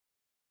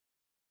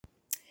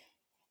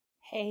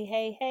Hey,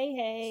 hey, hey,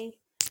 hey.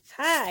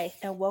 Hi,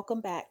 and welcome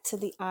back to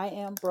the I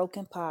Am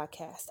Broken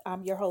podcast.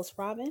 I'm your host,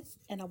 Robin,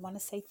 and I want to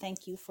say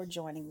thank you for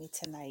joining me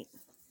tonight.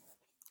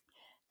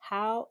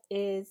 How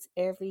is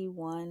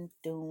everyone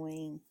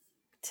doing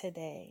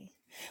today?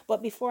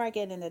 But before I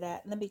get into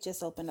that, let me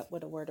just open up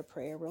with a word of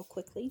prayer real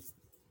quickly.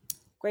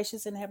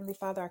 Gracious and Heavenly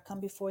Father, I come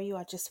before you.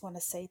 I just want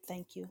to say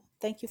thank you.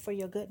 Thank you for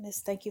your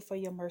goodness. Thank you for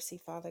your mercy,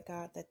 Father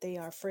God, that they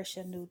are fresh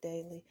and new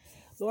daily.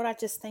 Lord, I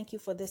just thank you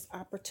for this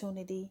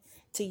opportunity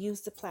to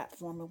use the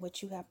platform in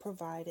which you have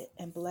provided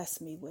and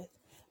blessed me with.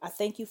 I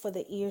thank you for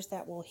the ears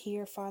that will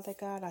hear, Father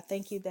God. I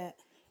thank you that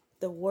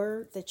the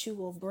word that you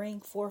will bring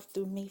forth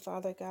through me,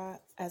 Father God,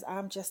 as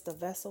I'm just a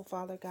vessel,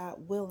 Father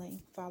God,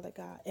 willing, Father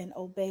God, and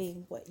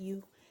obeying what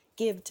you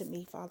give to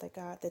me, Father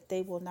God, that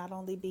they will not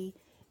only be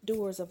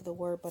doers of the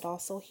word, but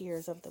also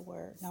hearers of the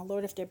word. Now,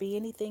 Lord, if there be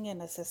anything in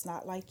us that's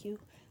not like you,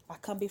 I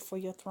come before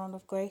your throne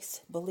of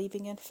grace,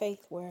 believing in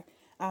faith where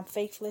I'm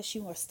faithless,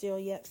 you are still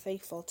yet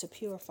faithful to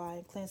purify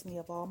and cleanse me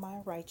of all my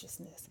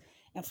unrighteousness.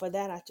 And for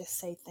that, I just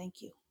say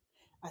thank you.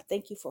 I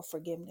thank you for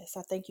forgiveness.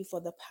 I thank you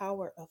for the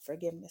power of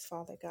forgiveness,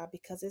 Father God,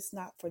 because it's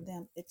not for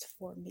them, it's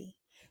for me.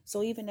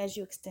 So even as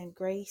you extend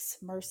grace,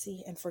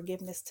 mercy, and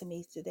forgiveness to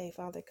me today,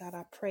 Father God,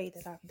 I pray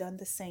that I've done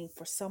the same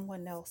for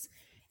someone else,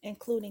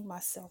 including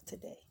myself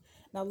today.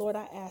 Now, Lord,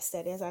 I ask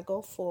that as I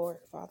go forward,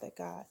 Father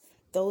God,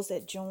 those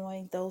that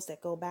join, those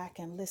that go back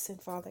and listen,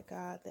 Father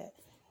God, that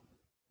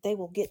they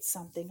will get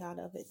something out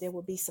of it. There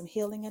will be some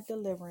healing and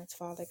deliverance,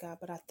 Father God.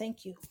 But I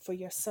thank you for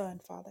your son,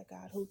 Father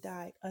God, who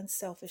died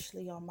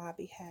unselfishly on my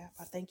behalf.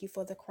 I thank you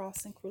for the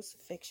cross and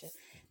crucifixion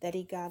that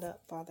he got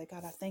up, Father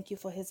God. I thank you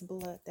for his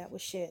blood that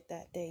was shed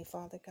that day,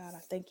 Father God. I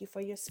thank you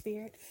for your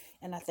spirit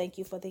and I thank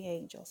you for the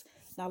angels.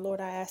 Now, Lord,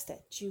 I ask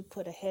that you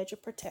put a hedge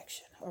of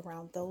protection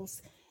around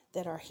those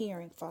that are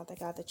hearing, Father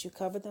God, that you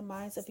cover the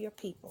minds of your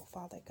people,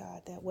 Father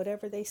God, that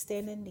whatever they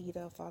stand in need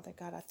of, Father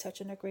God, I touch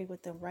and agree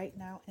with them right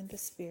now in the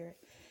spirit.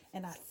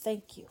 And I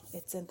thank you.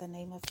 It's in the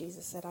name of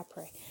Jesus that I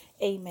pray.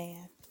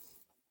 Amen.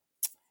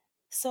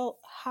 So,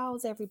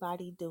 how's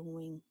everybody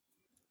doing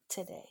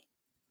today?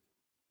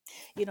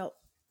 You know,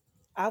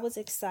 I was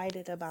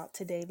excited about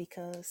today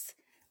because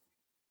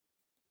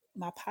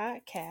my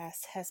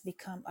podcast has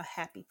become a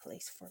happy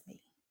place for me.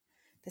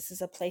 This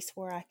is a place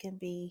where I can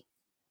be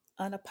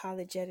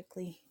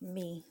unapologetically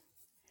me.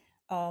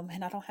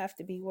 And I don't have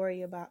to be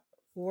worried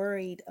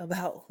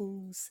about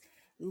who's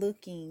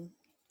looking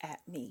at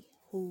me,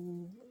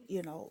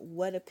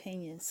 what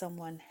opinion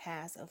someone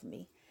has of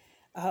me.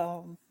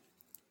 Um,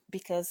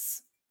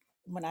 because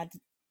when I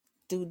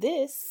do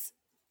this,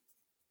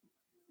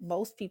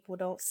 most people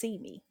don't see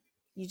me.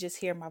 You just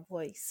hear my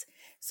voice.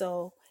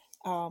 So,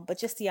 but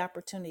just the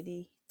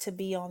opportunity to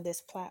be on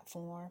this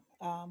platform.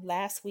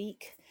 Last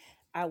week,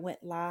 I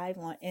went live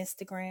on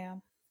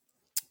Instagram,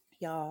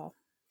 y'all.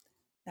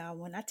 Now,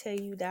 when I tell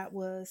you that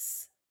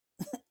was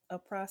a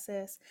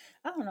process,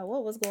 I don't know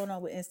what was going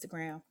on with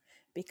Instagram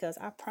because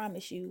I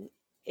promise you,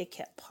 it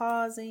kept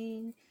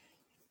pausing,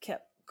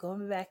 kept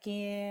going back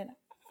in.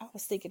 I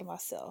was thinking to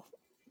myself,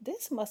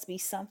 this must be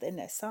something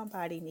that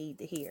somebody need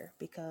to hear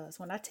because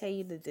when I tell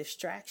you the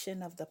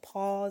distraction of the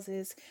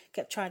pauses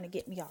kept trying to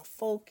get me off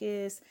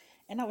focus,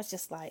 and I was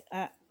just like,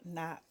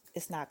 not,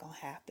 it's not gonna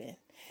happen.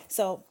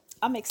 So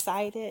I'm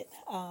excited.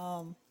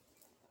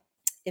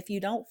 If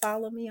you don't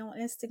follow me on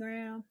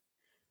Instagram,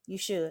 you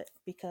should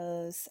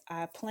because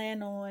I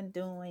plan on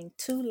doing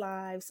 2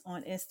 lives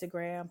on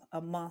Instagram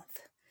a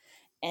month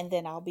and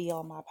then I'll be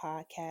on my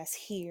podcast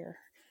here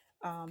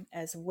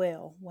as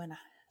well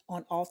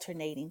on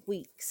alternating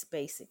weeks,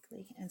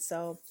 basically. And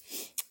so,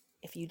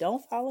 if you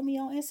don't follow me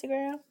on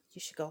Instagram,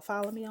 you should go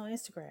follow me on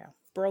Instagram.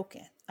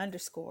 Broken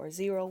underscore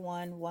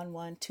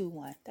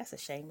 011121. That's a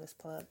shameless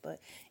plug, but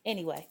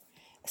anyway.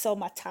 So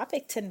my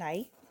topic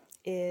tonight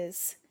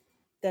is: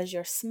 does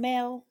your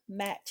smell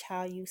match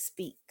how you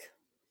speak?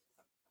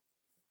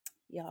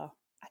 Y'all,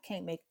 I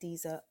can't make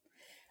these up.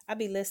 I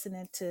be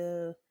listening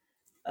to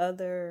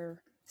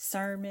other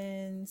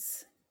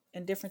sermons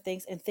and different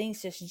things, and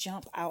things just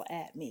jump out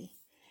at me.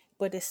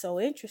 But it's so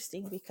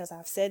interesting because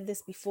I've said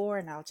this before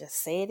and I'll just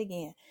say it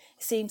again.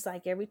 It seems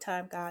like every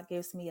time God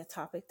gives me a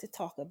topic to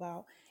talk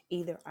about,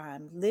 either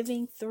I'm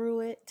living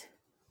through it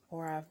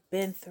or I've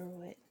been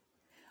through it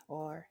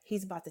or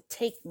he's about to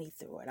take me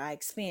through it. I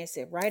experience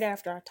it right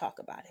after I talk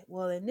about it.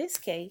 Well, in this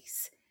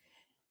case,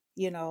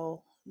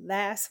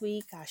 last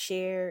week I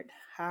shared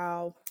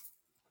how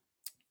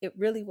it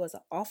really was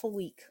an awful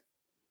week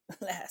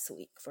last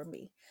week for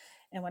me.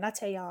 And when I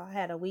tell y'all I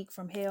had a week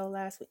from hell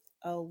last week,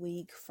 a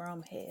week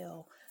from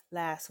hell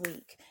last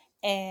week.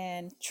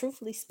 And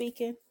truthfully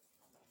speaking,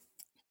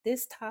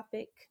 this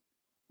topic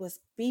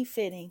was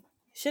befitting,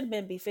 should have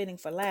been befitting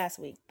for last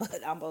week, but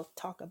I'm going to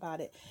talk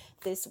about it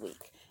this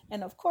week.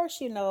 And of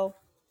course,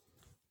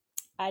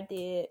 I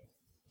did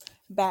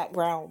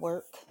background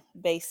work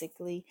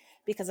basically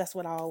because that's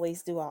what I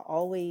always do. I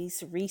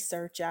always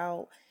research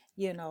out,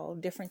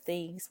 different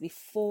things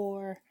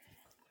before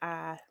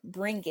I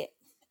bring it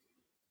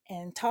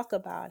and talk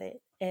about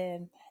it.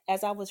 And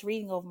as I was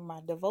reading over my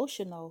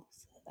devotionals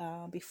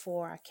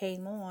before I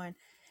came on,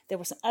 there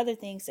were some other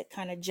things that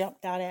kind of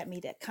jumped out at me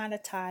that kind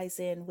of ties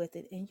in with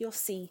it, and you'll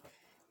see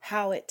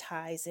how it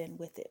ties in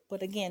with it.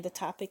 But again, the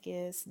topic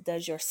is,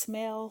 does your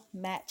smell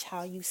match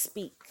how you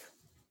speak?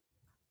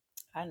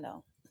 I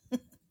know.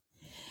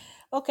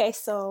 Okay,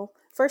 so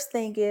first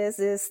thing is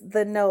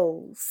the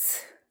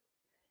nose.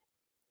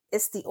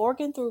 It's the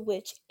organ through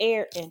which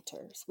air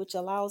enters, which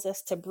allows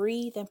us to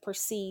breathe and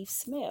perceive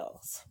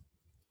smells.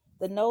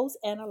 The nose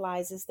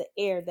analyzes the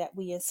air that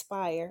we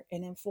inspire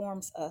and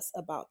informs us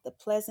about the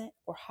pleasant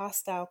or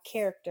hostile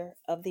character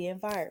of the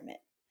environment.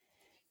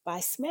 By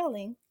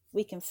smelling,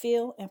 we can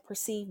feel and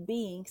perceive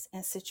beings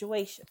and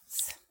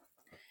situations.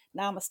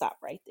 Now I'm going to stop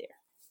right there.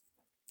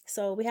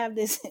 So we have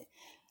this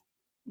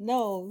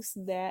nose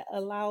that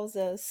allows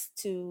us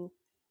to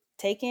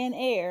take in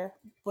air,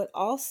 but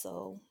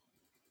also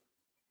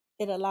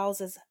it allows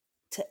us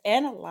to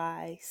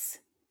analyze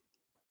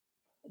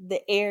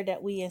the air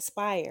that we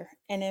inspire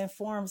and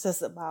informs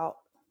us about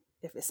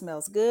if it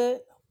smells good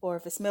or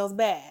if it smells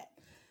bad.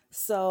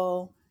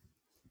 So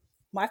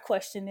my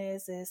question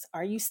is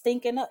are you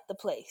stinking up the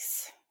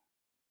place?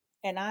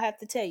 And I have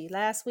to tell you,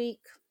 last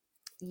week,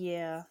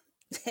 yeah,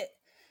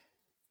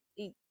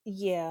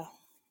 yeah,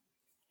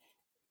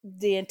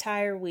 the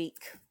entire week,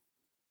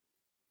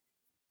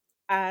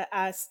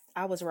 I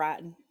was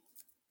rotten.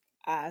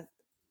 I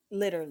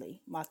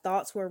literally, my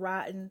thoughts were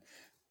rotten,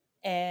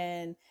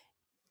 and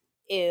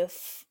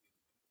if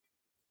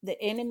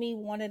the enemy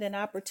wanted an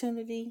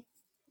opportunity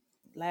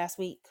last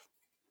week,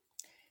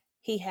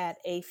 he had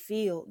a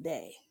field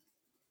day.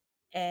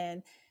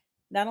 And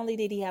not only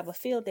did he have a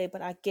field day,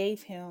 but I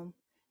gave him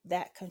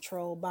that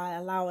control by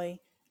allowing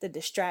the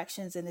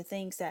distractions and the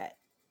things that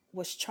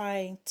was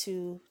trying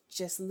to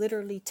just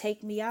literally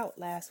take me out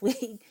last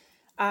week.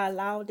 I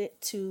allowed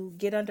it to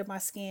get under my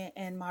skin,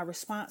 and my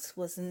response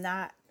was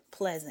not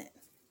pleasant.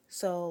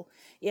 So,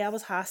 yeah, I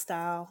was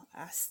hostile.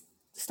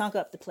 Stunk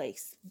up the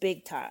place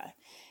big time.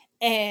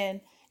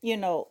 And,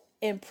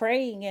 in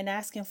praying and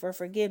asking for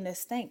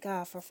forgiveness, thank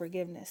God for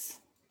forgiveness,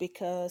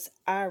 because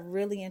I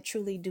really and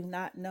truly do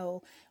not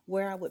know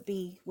where I would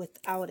be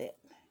without it,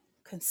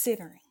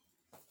 considering.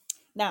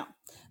 Now,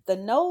 the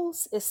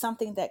nose is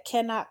something that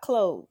cannot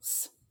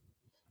close.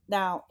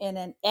 Now, in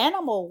an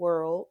animal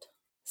world,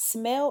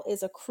 smell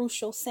is a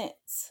crucial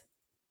sense.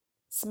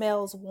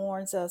 Smells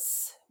warns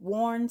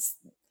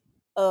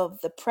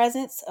of the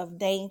presence of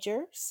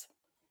dangers.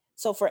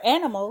 So for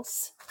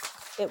animals,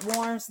 it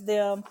warns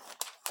them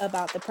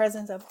about the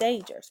presence of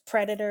dangers,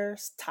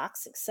 predators,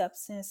 toxic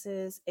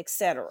substances,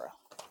 etc.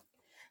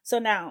 So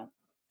now,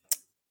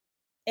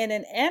 in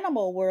an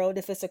animal world,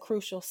 if it's a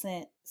crucial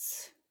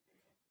sense,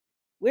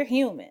 we're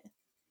human.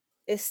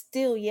 It's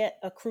still yet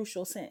a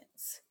crucial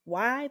sense.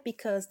 Why?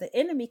 Because the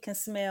enemy can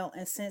smell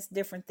and sense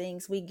different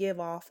things we give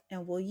off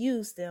and will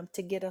use them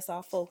to get us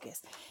off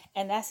focus.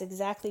 And that's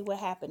exactly what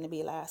happened to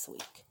me last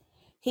week.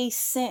 He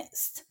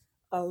sensed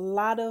a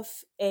lot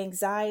of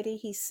anxiety,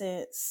 he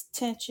sensed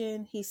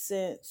tension, he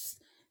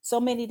sensed so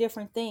many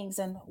different things.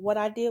 And what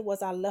I did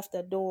was I left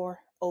a door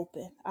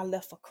open. I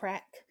left a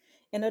crack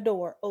in a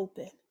door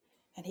open.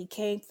 And he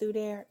came through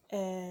there,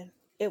 and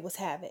it was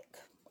havoc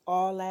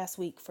all last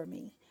week for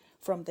me,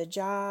 from the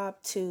job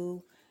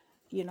to,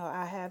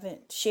 I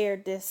haven't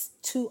shared this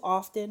too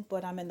often,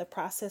 but I'm in the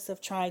process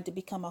of trying to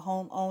become a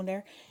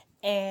homeowner.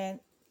 And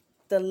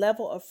the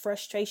level of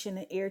frustration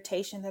and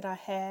irritation that I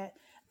had,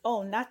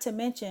 oh, not to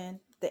mention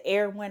the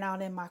air went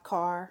out in my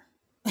car,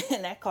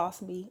 and that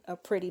cost me a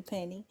pretty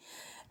penny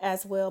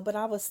as well. But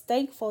I was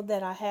thankful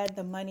that I had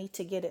the money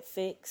to get it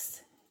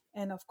fixed.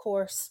 And of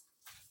course,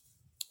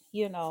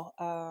 you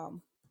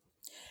know,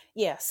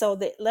 yeah, so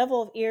the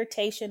level of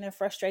irritation and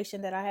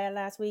frustration that I had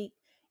last week,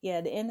 yeah,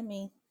 the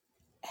enemy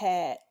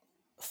had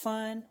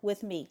fun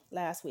with me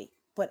last week,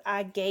 but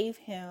I gave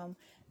him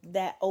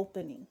that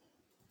opening.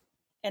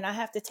 And I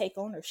have to take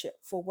ownership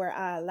for where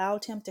I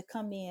allowed him to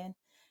come in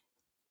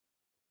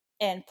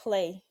and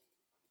play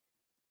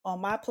on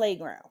my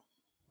playground,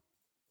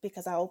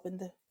 because I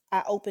opened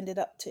it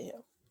up to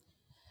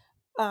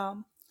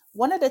him.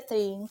 One of the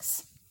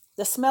things,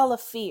 the smell of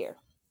fear.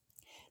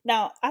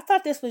 Now, I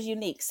thought this was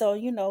unique. So,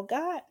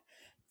 God,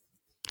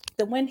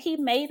 when he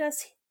made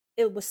us,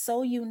 it was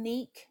so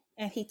unique,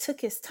 and he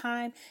took his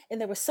time, and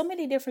there were so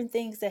many different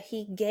things that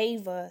he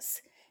gave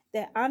us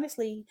that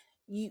honestly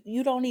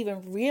you don't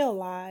even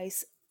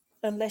realize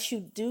unless you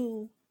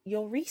do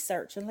your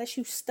research, unless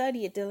you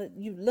study it,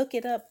 you look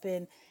it up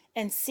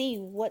and see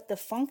what the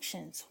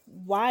functions,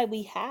 why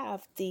we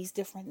have these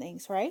different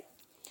things, right?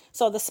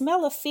 So the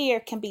smell of fear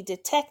can be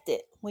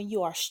detected when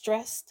you are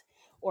stressed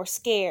or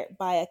scared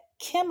by a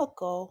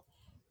chemical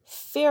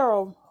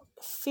phero-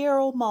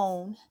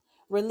 pheromone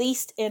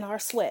released in our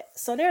sweat.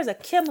 So there's a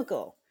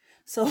chemical.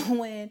 So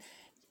when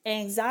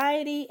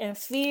anxiety and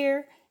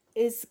fear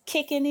is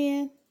kicking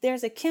in,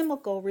 there's a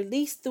chemical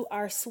released through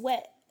our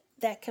sweat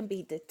that can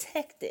be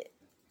detected.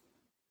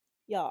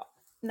 Y'all.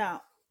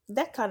 Now,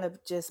 that kind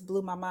of just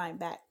blew my mind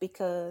back,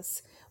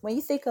 because when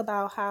you think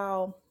about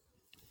how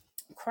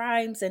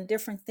crimes and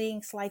different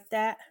things like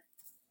that,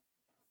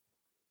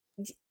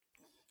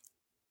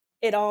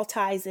 It all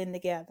ties in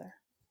together,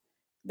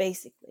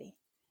 basically.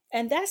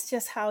 And that's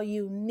just how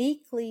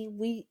uniquely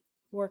we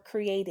were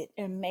created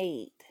and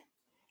made.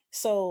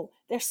 So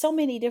there's so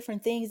many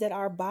different things that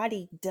our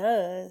body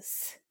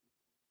does.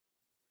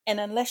 And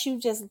unless you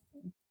just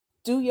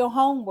do your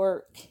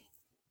homework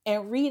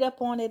and read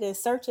up on it and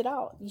search it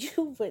out,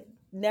 you would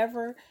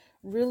never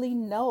really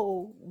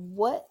know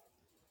what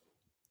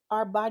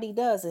our body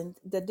does and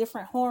the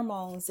different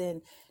hormones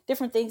and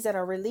different things that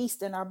are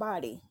released in our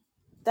body.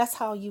 That's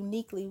how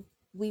uniquely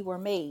we were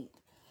made.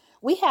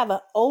 We have an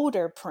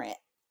older print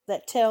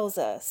that tells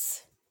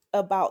us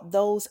about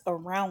those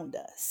around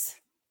us.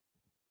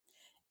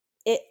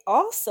 It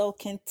also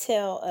can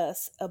tell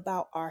us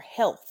about our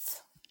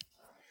health.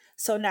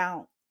 So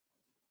now,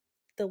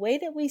 the way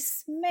that we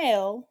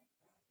smell,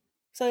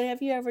 so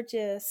have you ever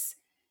just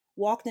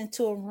walked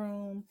into a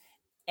room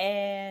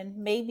and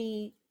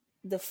maybe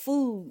the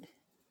food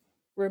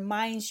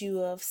reminds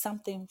you of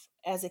something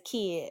as a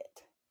kid?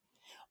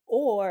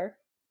 Or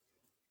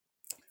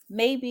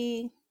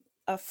maybe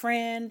a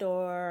friend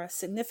or a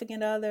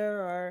significant other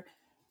or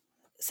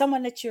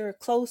someone that you're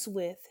close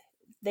with,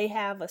 they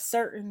have a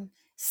certain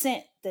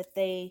scent that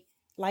they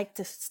like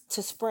to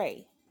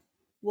spray.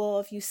 Well,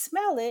 if you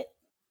smell it,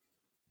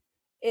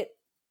 it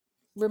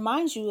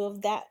reminds you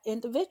of that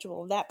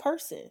individual, that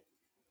person,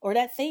 or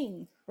that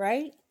thing,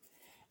 right?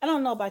 I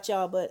don't know about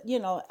y'all, but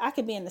I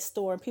could be in the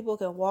store and people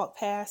can walk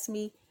past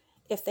me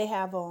if they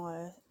have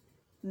on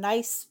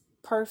nice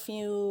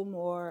perfume,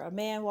 or a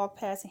man walk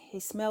past and he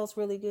smells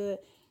really good.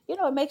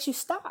 It makes you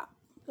stop.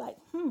 Like,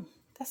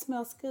 that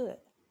smells good.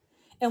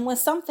 And when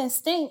something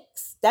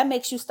stinks, that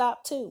makes you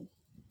stop too.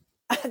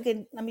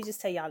 Let me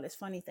just tell y'all this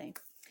funny thing.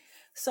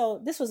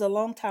 So this was a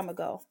long time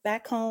ago.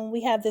 Back home,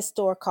 we have this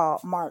store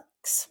called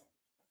Marks.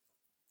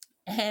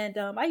 And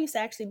I used to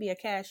actually be a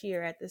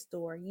cashier at this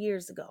store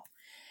years ago.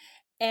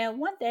 And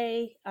one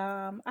day,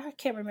 I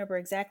can't remember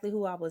exactly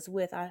who I was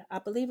with. I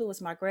believe it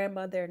was my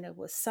grandmother and it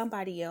was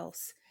somebody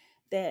else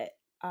that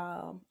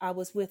I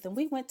was with. And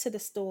we went to the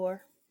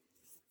store.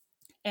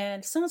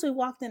 And as soon as we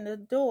walked in the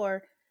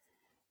door,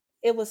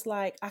 it was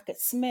like I could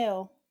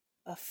smell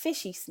a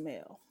fishy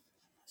smell.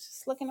 I was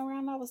just looking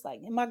around. I was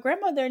like, and my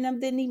grandmother and them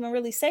didn't even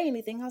really say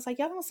anything. I was like,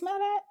 y'all don't smell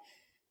that?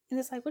 And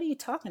it's like, what are you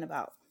talking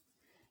about?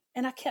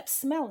 And I kept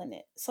smelling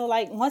it. So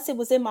like once it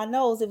was in my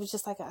nose, it was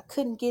just like I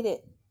couldn't get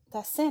it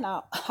that scent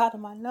out of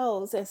my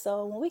nose. And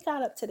so when we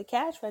got up to the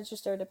cash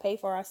register to pay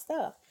for our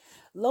stuff,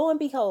 lo and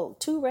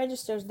behold, 2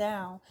 registers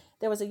down,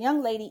 there was a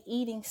young lady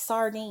eating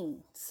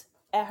sardines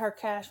at her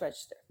cash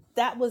register.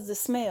 That was the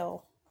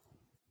smell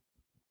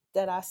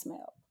that I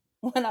smelled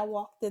when I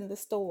walked in the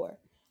store.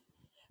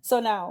 So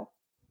now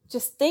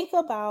just think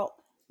about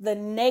the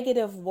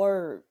negative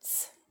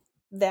words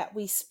that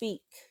we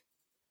speak,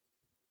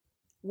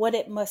 what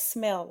it must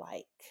smell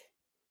like,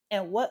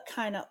 and what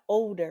kind of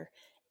odor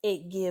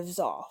it gives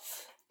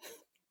off.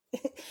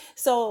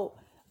 So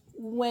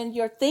when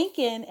your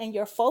thinking and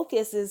your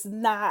focus is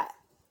not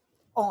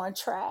on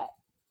track,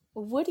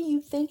 what do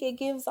you think it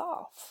gives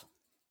off?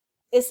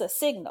 It's a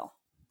signal.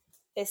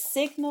 It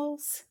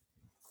signals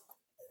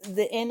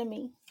the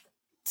enemy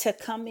to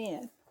come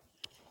in.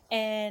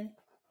 And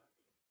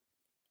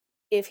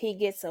if he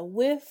gets a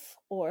whiff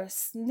or a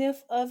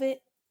sniff of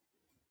it,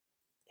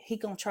 he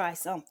gonna try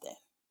something.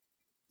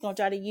 Gonna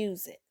try to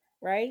use it,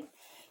 right?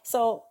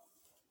 So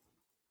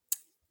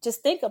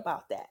just think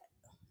about that.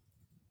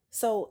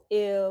 So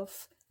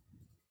if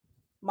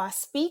my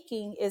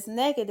speaking is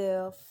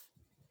negative,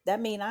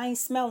 that means I ain't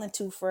smelling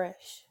too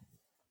fresh.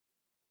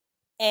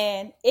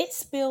 And it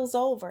spills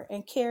over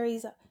and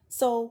carries.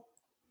 So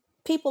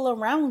people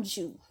around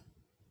you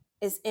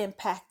is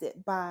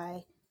impacted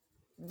by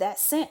that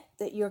scent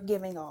that you're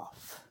giving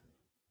off.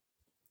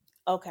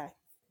 Okay.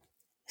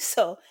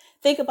 So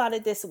think about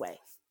it this way.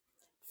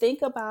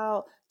 Think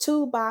about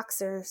 2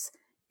 boxers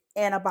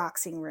in a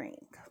boxing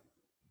ring.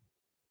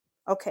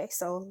 Okay,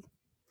 so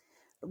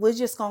we're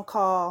just going to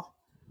call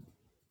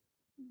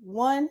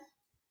one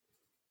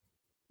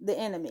the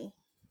enemy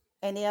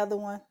and the other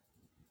one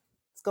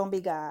it's going to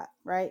be God,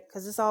 right?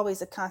 Because it's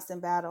always a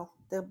constant battle.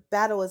 The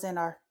battle is in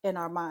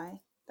our mind.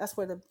 That's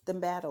where the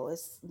battle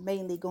is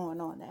mainly going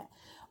on at.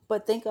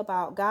 But think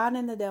about God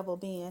and the devil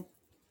being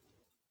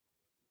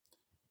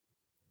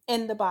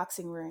in the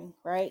boxing ring,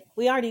 right?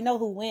 We already know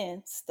who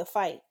wins the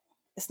fight.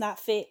 It's not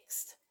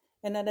fixed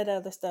and none of the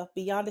other stuff.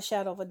 Beyond a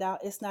shadow of a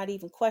doubt, it's not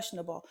even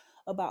questionable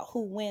about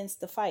who wins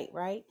the fight,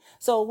 right?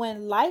 So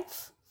when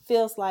life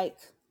feels like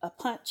a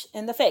punch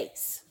in the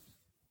face,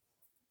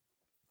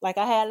 like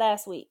I had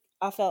last week,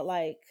 I felt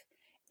like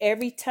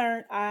every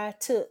turn I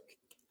took,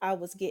 I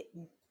was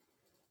getting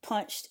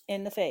punched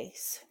in the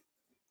face.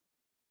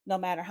 No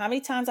matter how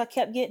many times I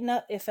kept getting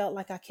up, it felt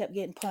like I kept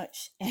getting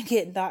punched and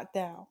getting knocked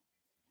down.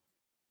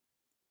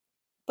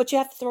 But you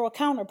have to throw a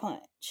counter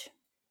punch.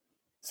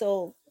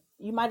 So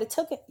you might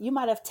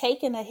have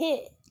taken a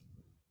hit,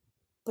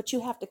 but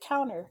you have to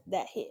counter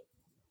that hit.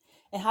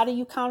 And how do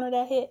you counter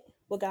that hit?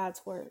 With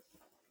God's word.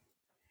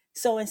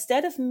 So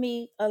instead of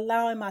me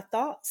allowing my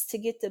thoughts to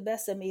get the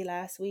best of me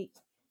last week,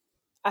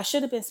 I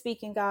should have been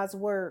speaking God's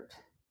word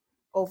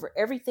over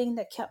everything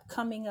that kept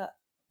coming up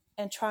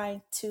and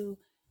trying to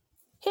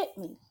hit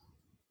me.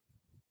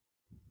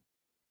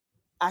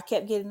 I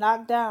kept getting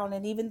knocked down,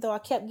 and even though I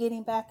kept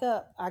getting back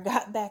up, I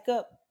got back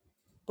up,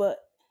 but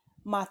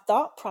my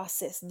thought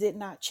process did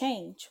not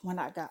change when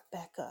I got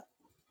back up.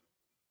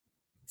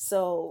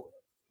 So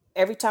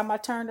every time I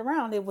turned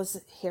around, it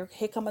was here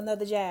come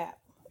another jab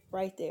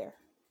right there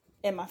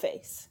in my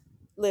face,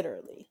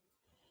 literally.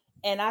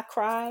 And I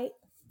cried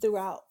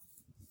throughout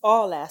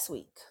all last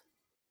week.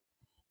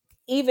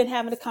 Even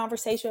having a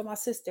conversation with my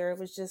sister, it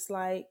was just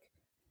like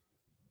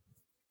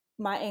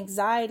my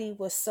anxiety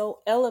was so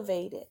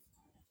elevated.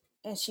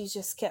 And she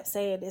just kept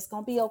saying, it's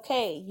going to be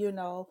okay.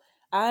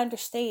 I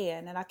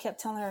understand. And I kept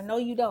telling her, no,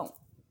 you don't.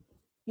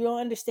 You don't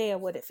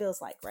understand what it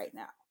feels like right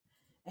now.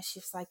 And she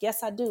was like,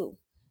 yes, I do.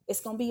 It's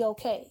going to be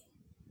okay.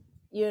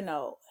 You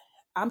know,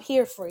 I'm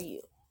here for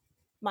you.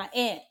 My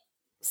aunt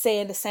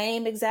saying the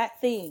same exact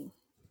thing,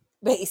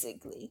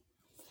 basically.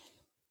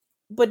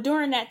 But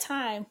during that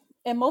time,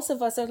 and most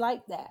of us are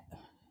like that,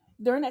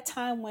 during that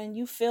time when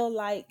you feel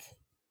like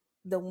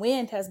the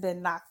wind has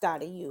been knocked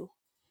out of you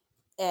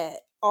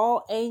at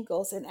all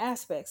angles and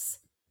aspects,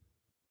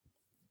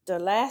 the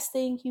last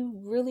thing you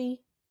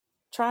really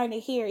trying to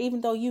hear,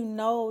 even though you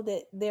know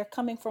that they're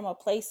coming from a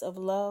place of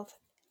love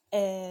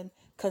and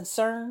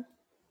concern,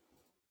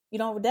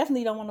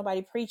 definitely don't want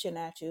nobody preaching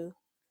at you,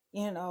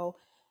 you know,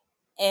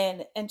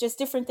 and just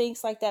different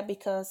things like that,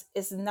 because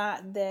it's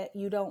not that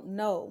you don't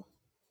know.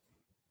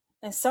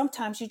 And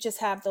sometimes you just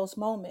have those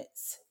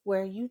moments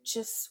where you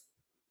just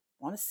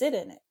want to sit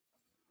in it.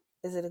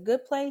 Is it a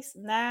good place?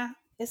 Nah,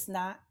 it's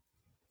not.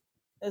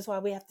 That's why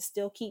we have to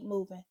still keep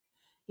moving.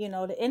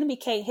 The enemy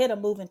can't hit a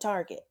moving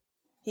target.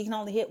 He can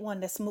only hit one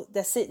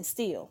that's sitting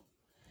still.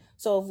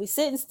 So if we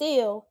sitting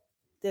still,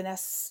 then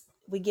that's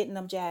we getting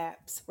them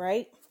jabs,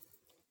 right?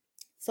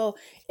 So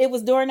it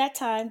was during that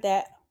time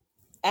that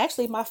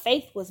actually my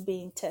faith was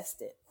being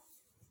tested.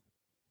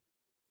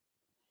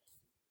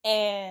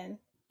 And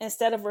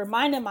instead of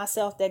reminding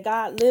myself that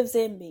God lives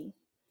in me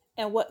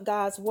and what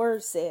God's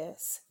word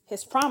says,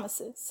 his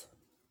promises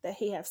that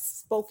he has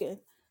spoken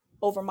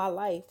over my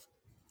life,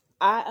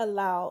 I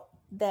allowed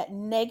that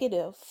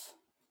negative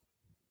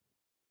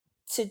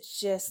to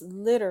just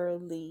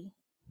literally,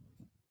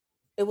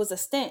 it was a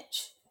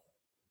stench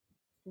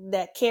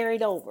that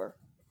carried over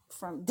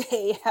from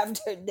day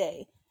after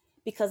day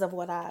because of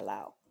what I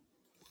allowed.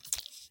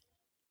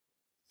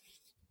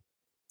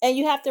 And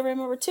you have to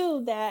remember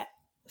too that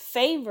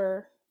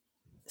favor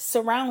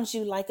surrounds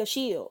you like a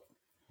shield.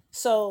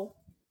 So,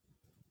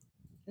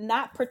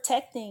 not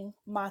protecting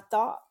my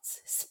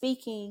thoughts,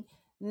 speaking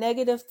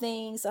negative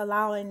things,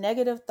 allowing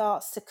negative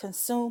thoughts to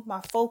consume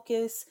my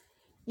focus,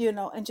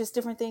 and just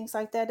different things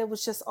like that. It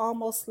was just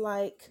almost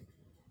like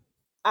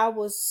I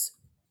was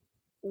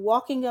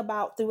walking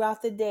about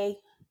throughout the day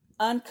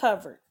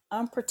uncovered,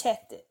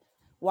 unprotected.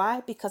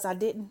 Why? Because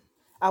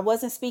I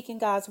wasn't speaking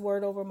God's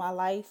word over my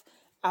life.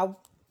 I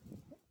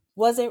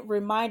wasn't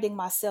reminding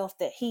myself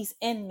that he's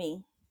in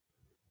me.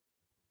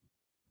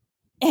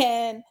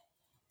 And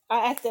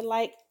I acted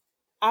like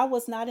I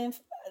was not in,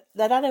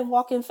 that I didn't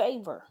walk in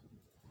favor.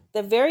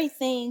 The very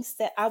things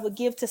that I would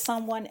give to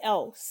someone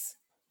else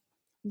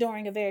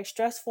during a very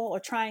stressful or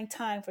trying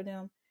time for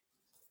them,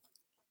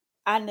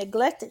 I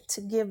neglected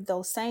to give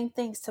those same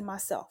things to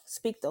myself,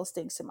 speak those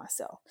things to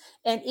myself.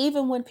 And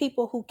even when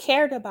people who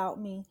cared about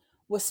me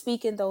were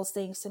speaking those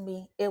things to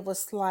me, it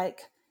was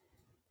like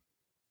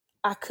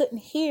I couldn't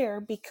hear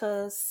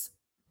because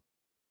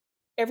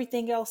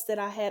everything else that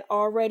I had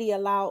already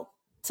allowed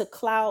to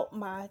cloud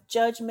my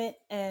judgment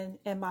and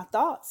my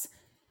thoughts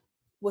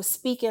was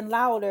speaking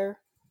louder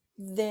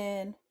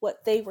than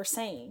what they were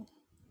saying.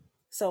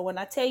 So when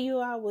I tell you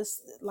I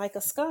was like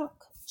a skunk,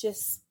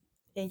 just,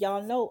 and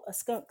y'all know a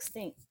skunk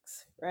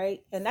stinks,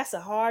 right? And that's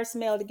a hard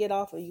smell to get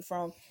off of you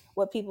from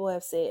what people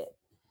have said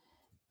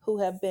who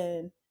have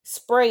been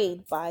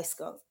sprayed by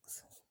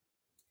skunks.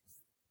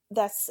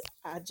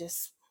 I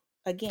just,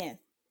 again.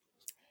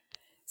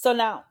 So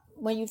now,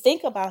 when you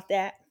think about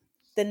that,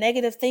 the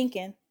negative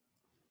thinking,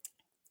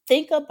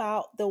 think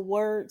about the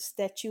words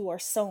that you are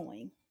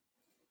sowing.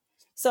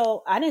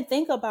 So I didn't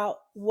think about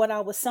what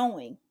I was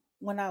sowing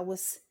when I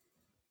was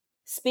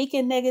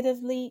speaking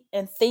negatively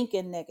and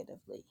thinking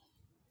negatively.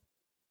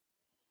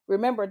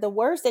 Remember, the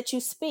words that you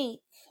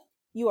speak,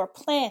 you are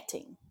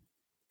planting.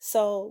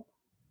 So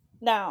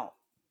now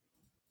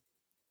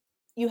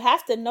you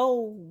have to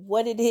know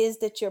what it is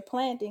that you're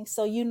planting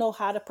so you know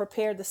how to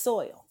prepare the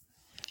soil.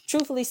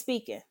 Truthfully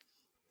speaking,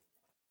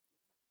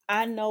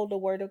 I know the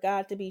word of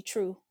God to be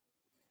true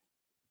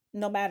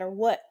no matter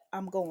what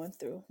I'm going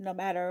through, no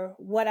matter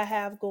what I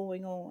have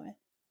going on.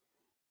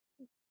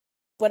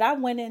 But I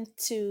went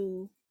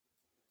into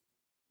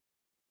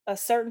a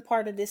certain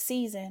part of this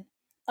season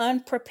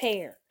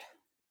unprepared.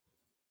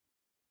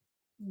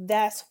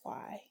 That's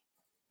why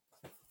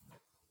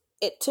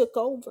it took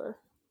over.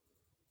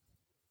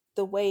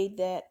 the way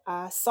that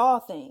I saw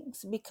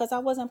things because I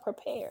wasn't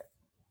prepared.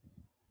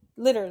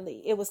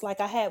 Literally, it was like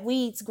I had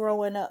weeds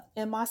growing up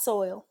in my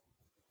soil.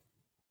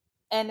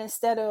 And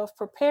instead of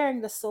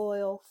preparing the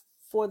soil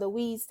for the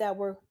weeds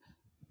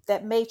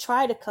that may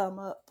try to come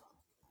up,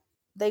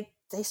 they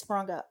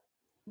sprung up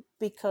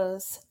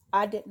because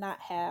I did not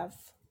have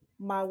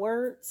my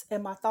words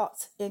and my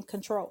thoughts in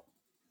control.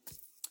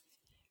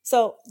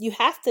 So you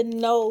have to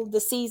know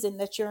the season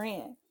that you're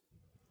in.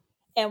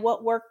 And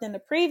what worked in the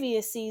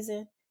previous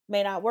season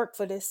may not work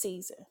for this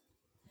season.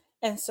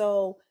 And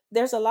so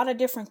there's a lot of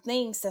different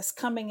things that's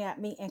coming at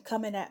me and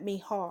coming at me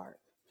hard.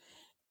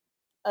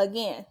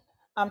 Again,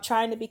 I'm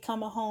trying to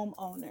become a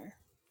homeowner.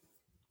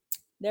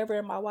 Never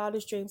in my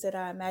wildest dreams did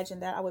I imagine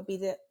that I would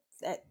be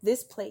at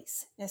this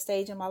place and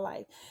stage in my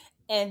life.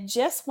 And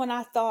just when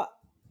I thought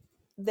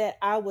that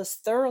I was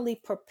thoroughly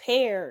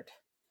prepared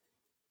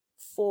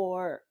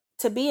for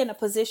to be in a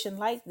position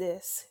like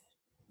this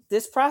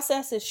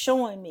process is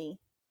showing me,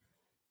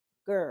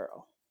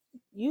 girl,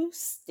 you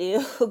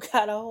still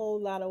got a whole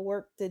lot of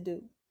work to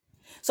do.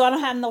 So I don't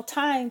have no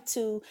time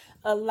to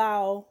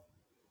allow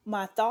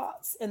my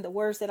thoughts and the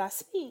words that I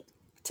speak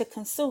to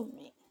consume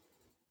me.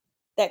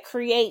 That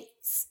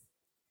creates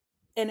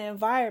an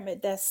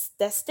environment that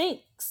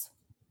stinks.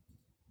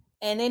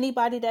 And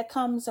anybody that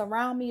comes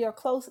around me or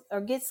close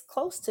or gets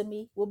close to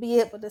me will be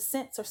able to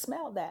sense or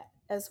smell that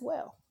as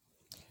well.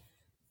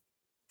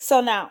 So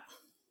now,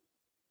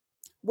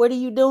 what are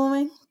you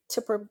doing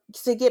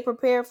to get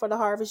prepared for the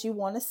harvest you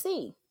want to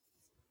see?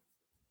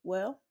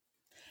 Well,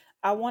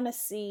 I want to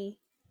see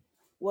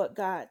what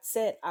God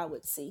said I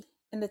would see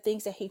and the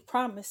things that He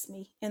promised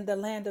me in the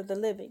land of the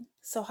living.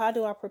 So, how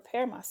do I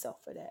prepare myself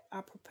for that?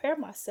 I prepare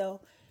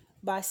myself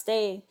by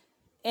staying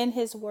in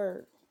His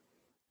Word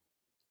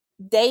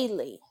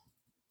daily,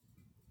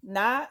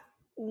 not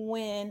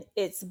when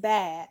it's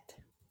bad.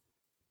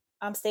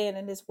 I'm staying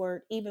in His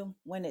Word even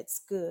when it's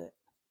good.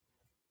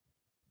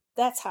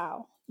 That's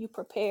how you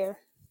prepare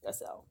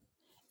yourself.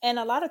 And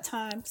a lot of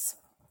times,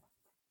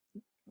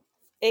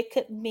 it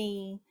could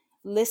mean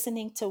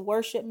listening to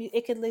worship music.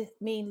 It could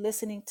mean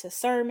listening to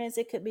sermons.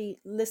 It could be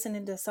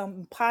listening to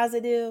something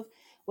positive,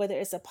 whether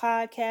it's a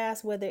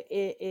podcast, whether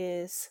it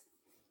is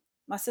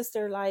my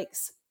sister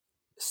likes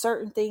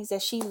certain things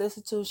that she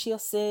listens to. She'll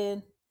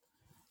send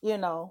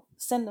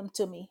them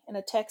to me in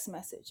a text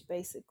message,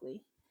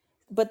 basically.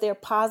 But they're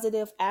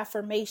positive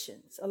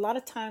affirmations. A lot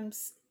of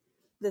times,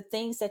 the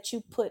things that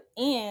you put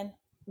in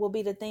will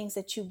be the things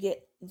that you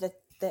get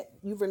that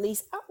you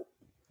release out.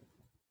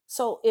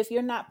 So if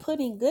you're not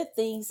putting good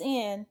things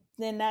in,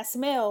 then that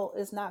smell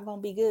is not going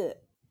to be good.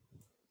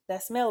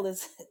 That smell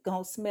is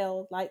going to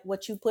smell like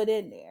what you put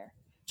in there,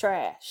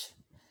 trash.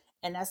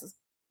 And that's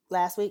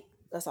last week.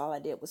 That's all I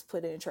did was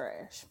put in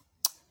trash.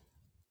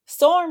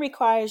 Sowing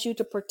requires you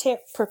to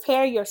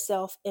prepare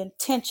yourself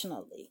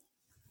intentionally.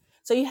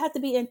 So you have to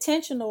be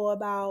intentional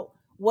about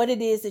what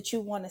it is that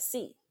you want to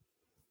see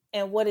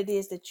and what it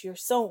is that you're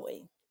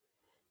sowing.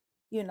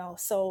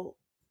 So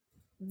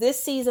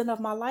this season of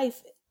my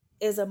life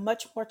is a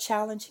much more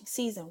challenging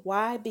season.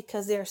 Why?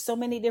 Because there are so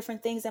many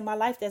different things in my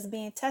life that's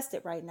being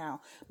tested right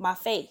now. My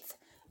faith,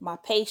 my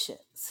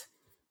patience,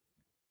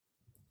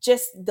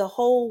 just the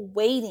whole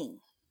waiting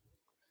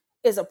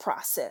is a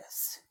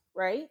process,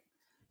 right?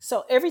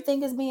 So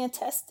everything is being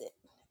tested.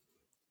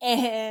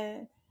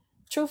 And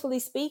truthfully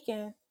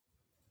speaking,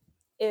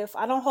 if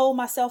I don't hold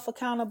myself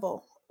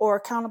accountable or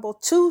accountable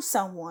to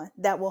someone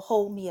that will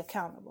hold me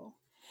accountable,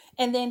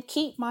 and then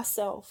keep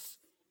myself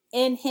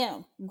in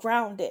Him,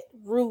 grounded,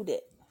 rooted,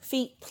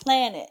 feet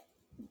planted.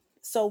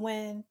 So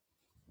when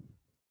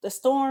the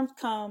storms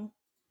come,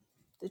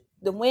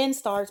 the wind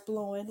starts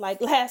blowing.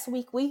 Like last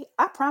week,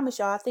 I promise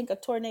y'all, I think a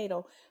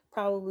tornado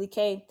probably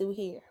came through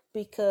here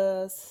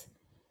because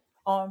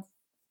on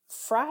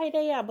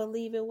Friday, I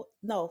believe it was,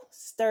 no,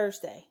 it's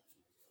Thursday.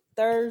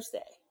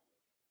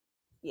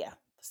 Yeah,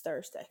 it's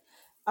Thursday.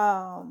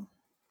 Um,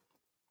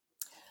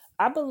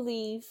 I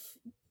believe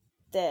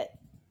that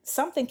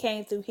something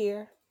came through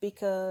here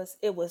because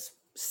it was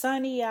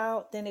sunny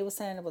out. Then they were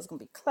saying it was going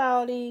to be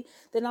cloudy.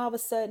 Then all of a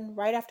sudden,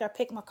 right after I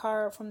picked my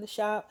car up from the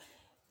shop,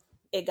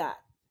 it got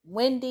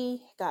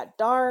windy, got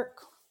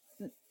dark.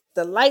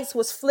 The lights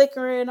was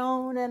flickering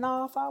on and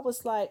off. I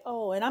was like,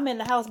 oh, and I'm in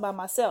the house by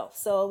myself.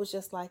 So it was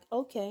just like,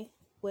 okay,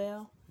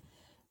 well,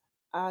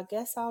 I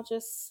guess I'll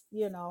just,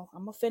 I'm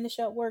going to finish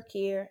up work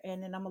here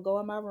and then I'm going to go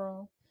in my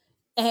room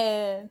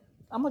and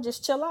I'm gonna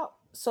just chill out.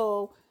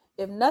 So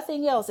if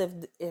nothing else,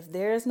 if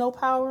there is no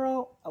power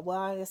on, well,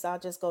 I guess I'll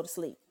just go to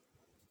sleep.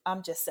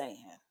 I'm just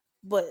saying.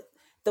 But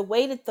the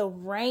way that the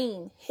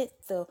rain hit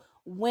the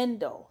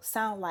window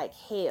sound like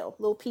hail,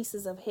 little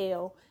pieces of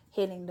hail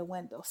hitting the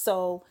window.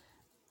 So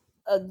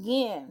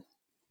again,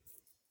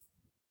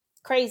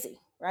 crazy,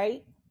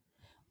 right?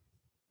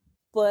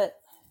 But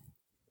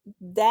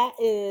that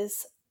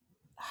is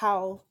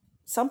how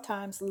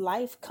sometimes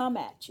life come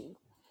at you.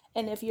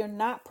 And if you're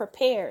not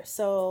prepared,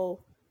 so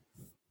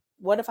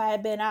what if I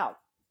had been out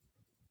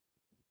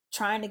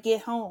trying to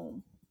get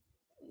home,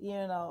 you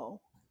know,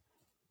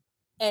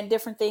 and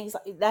different things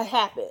like that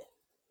happen.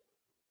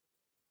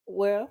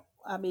 Well,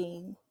 I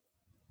mean,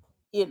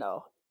 you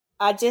know,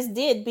 I just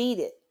did beat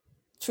it,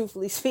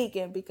 truthfully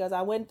speaking, because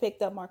I went and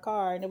picked up my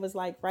car and it was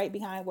like right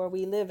behind where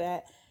we live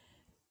at.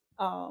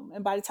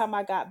 And by the time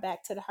I got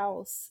back to the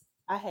house,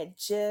 I had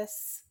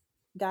just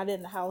got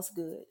in the house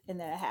good and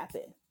that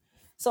happened.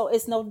 So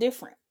it's no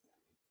different.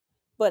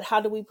 But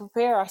how do we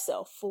prepare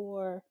ourselves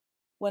for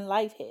when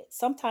life hits?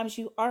 Sometimes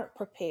you aren't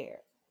prepared,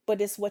 but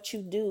it's what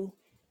you do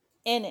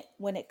in it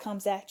when it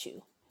comes at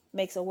you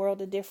makes a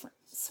world of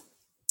difference.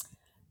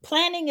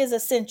 Planning is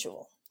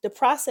essential. The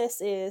process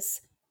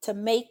is to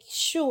make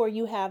sure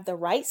you have the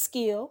right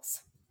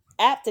skills,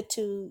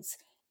 aptitudes,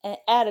 and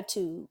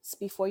attitudes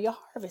before your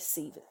harvest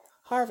season.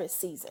 Harvest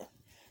season.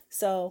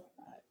 So,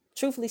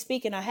 truthfully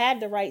speaking, I had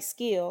the right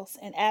skills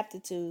and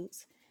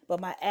aptitudes, but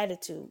my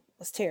attitude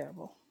was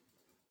terrible.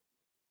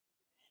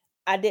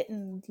 I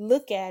didn't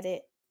look at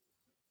it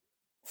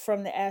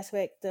from the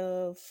aspect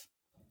of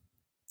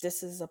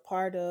this is a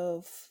part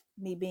of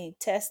me being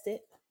tested.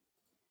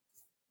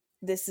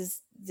 This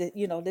is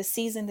this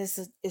season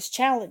is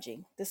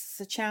challenging. This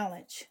is a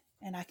challenge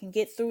and I can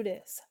get through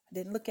this. I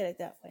didn't look at it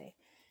that way.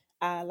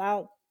 I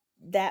allowed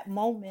that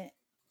moment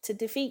to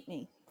defeat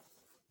me.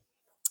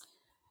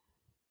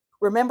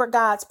 Remember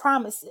God's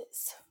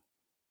promises.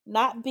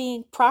 Not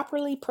being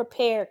properly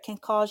prepared can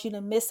cause you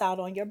to miss out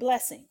on your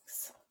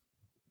blessings.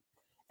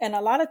 And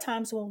a lot of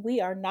times when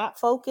we are not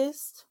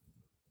focused,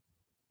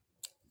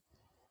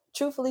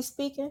 truthfully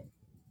speaking,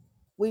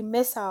 we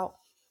miss out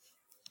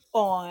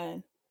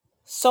on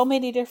so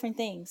many different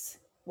things.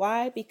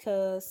 Why?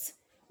 Because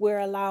we're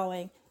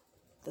allowing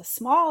the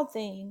small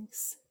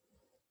things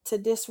to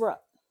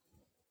disrupt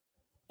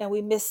and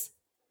we miss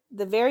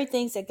the very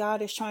things that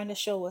God is trying to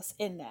show us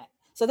in that.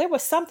 So there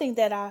was something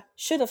that I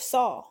should have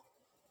saw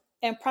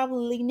and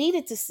probably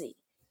needed to see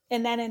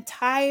in that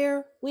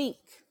entire week.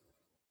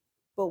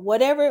 But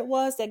whatever it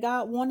was that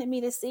God wanted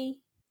me to see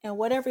and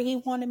whatever he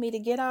wanted me to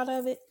get out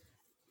of it,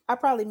 I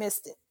probably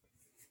missed it,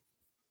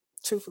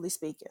 truthfully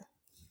speaking.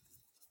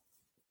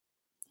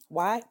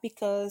 Why?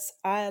 Because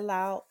I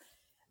allowed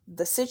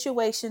the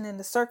situation and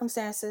the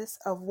circumstances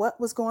of what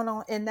was going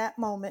on in that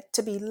moment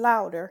to be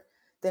louder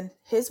than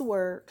his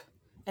word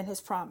and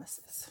his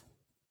promises.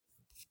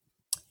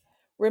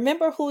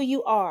 Remember who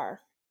you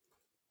are,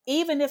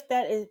 even if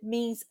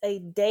means a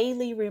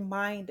daily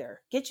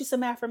reminder. Get you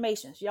some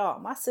affirmations. Y'all,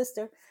 my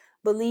sister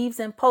believes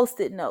in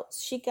post-it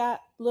notes. She got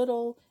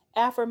little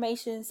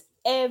affirmations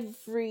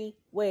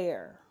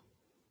everywhere.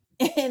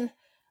 And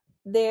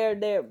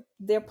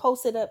they're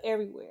posted up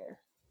everywhere.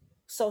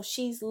 So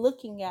she's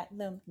looking at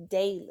them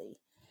daily.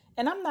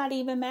 And I'm not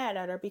even mad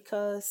at her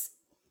because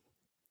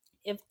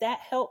if that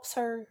helps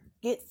her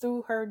get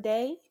through her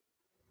day,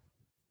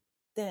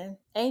 then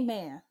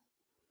amen.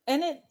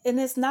 And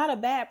it's not a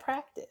bad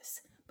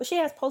practice. But she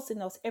has post-it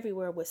notes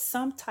everywhere with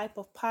some type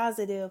of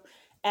positive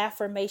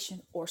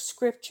affirmation or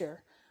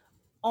scripture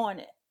on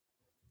it.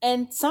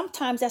 And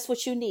sometimes that's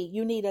what you need.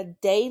 You need a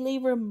daily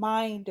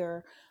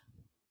reminder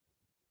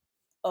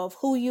of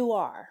who you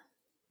are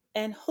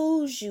and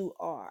whose you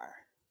are.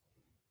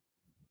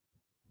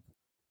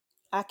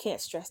 I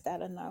can't stress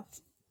that enough.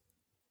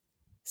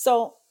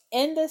 So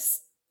in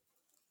this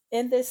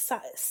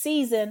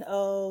season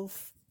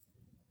of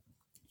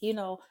you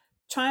know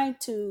trying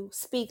to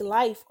speak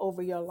life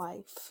over your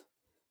life,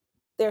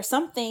 there are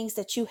some things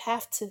that you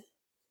have to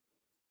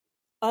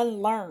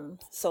unlearn,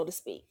 so to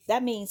speak.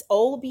 That means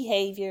old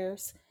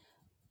behaviors,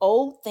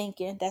 old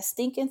thinking, that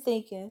stinking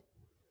thinking.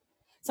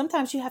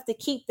 Sometimes you have to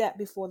keep that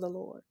before the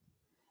Lord.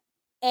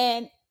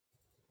 And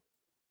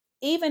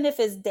even if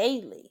it's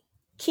daily,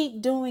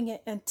 keep doing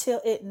it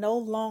until it no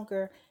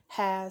longer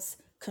has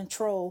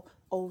control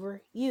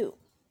over you.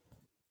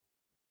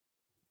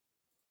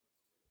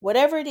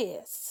 Whatever it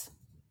is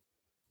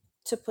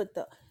to put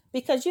the,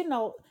 because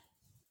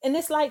and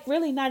it's like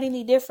really not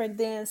any different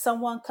than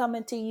someone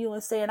coming to you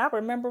and saying, I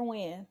remember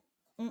when.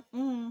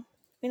 Mm-mm,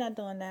 we're not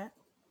doing that.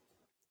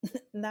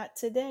 Not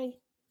today.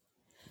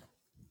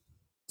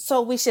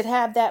 So we should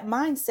have that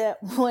mindset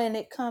when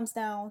it comes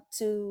down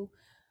to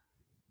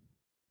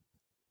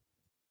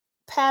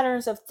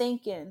patterns of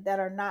thinking that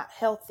are not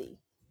healthy,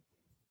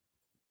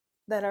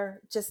 that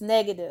are just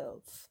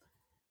negative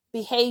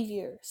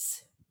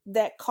behaviors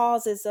that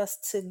causes us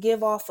to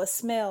give off a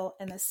smell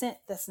and a scent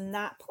that's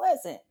not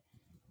pleasant.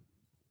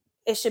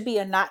 It should be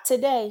a not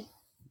today.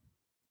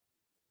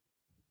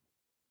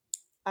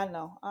 I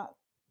know.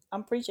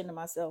 I'm preaching to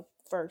myself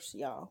first,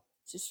 y'all,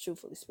 just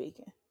truthfully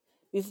speaking,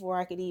 before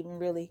I could even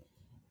really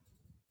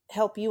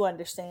help you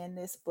understand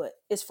this, but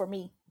it's for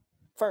me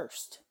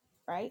first,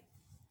 right?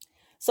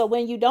 So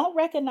when you don't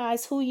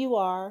recognize who you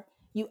are,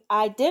 you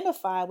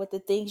identify with the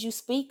things you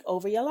speak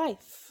over your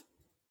life.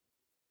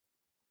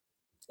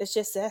 It's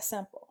just that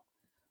simple.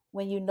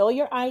 When you know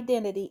your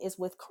identity is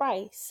with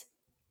Christ,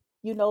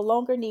 you no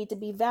longer need to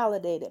be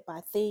validated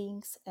by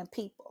things and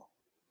people.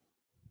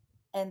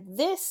 And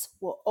this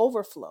will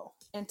overflow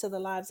into the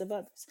lives of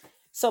others.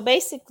 So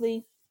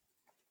basically,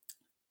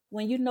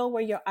 when you know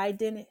where your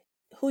identity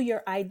who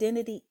your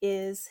identity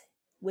is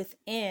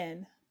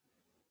within,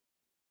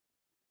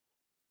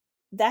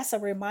 that's a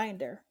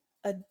reminder.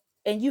 A,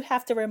 and you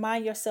have to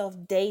remind yourself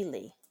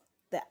daily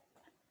that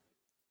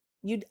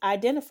you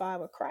identify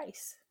with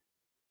Christ.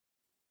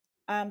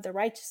 I'm the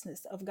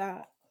righteousness of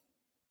God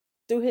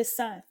through his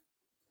son.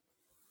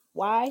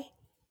 Why?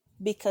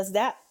 Because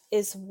that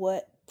is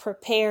what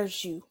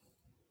prepares you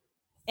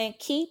and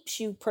keeps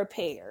you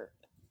prepared.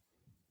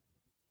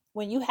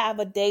 When you have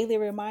a daily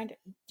reminder,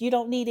 you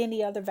don't need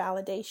any other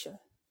validation.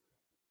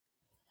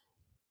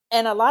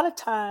 And a lot of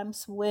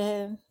times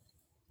when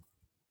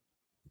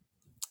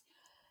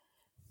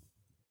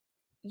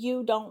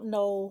you don't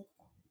know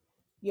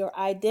your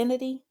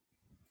identity,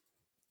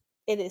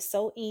 it is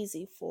so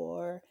easy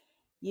for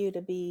you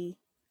to be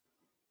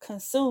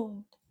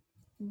consumed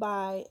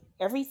by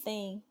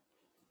everything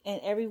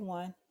and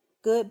everyone,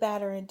 good,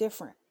 bad, or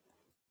indifferent.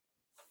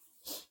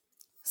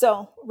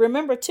 So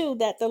remember too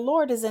that the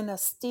Lord is in a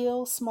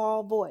still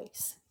small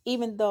voice,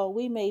 even though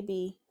we may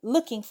be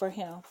looking for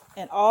him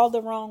in all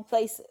the wrong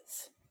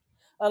places.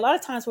 A lot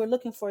of times we're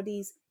looking for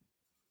these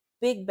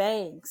big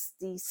bangs,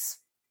 these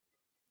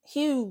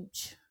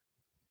huge,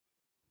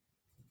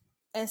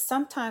 and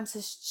sometimes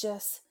it's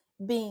just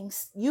being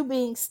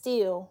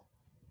still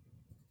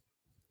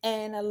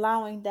and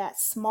allowing that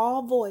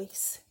small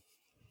voice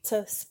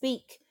to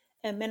speak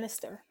and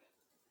minister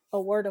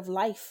a word of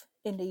life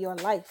into your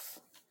life.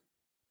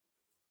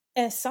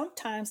 And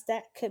sometimes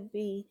that could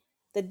be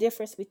the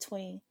difference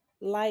between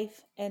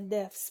life and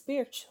death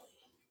spiritually.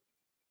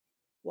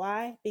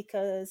 Why?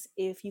 Because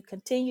if you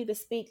continue to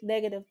speak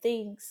negative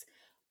things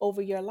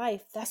over your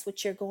life, that's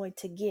what you're going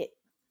to get.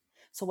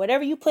 So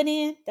whatever you put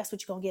in, that's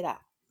what you're going to get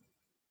out.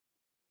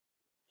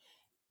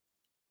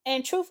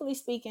 And truthfully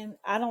speaking,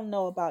 I don't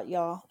know about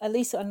y'all. At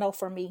least I know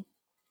for me.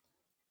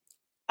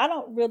 I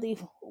don't really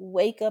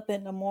wake up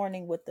in the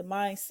morning with the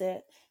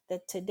mindset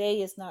that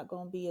today is not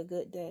going to be a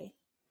good day.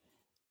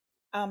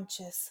 I'm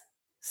just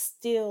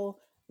still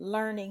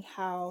learning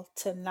how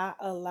to not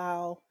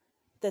allow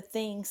the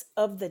things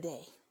of the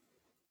day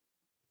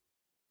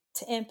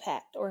to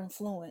impact or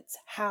influence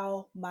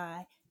how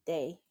my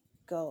day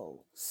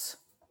goes.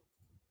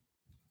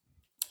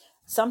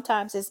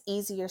 Sometimes it's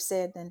easier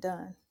said than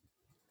done.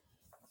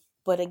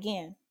 But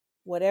again,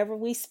 whatever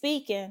we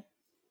speak in,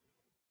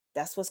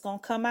 that's what's going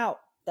to come out.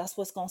 That's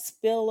what's going to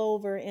spill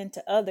over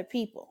into other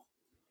people.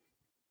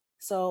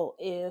 So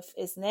if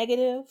it's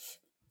negative,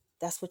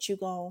 that's what you're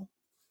going to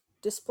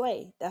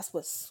display. That's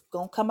what's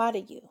going to come out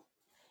of you.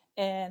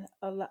 And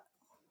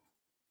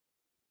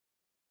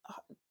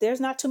there's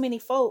not too many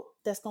folk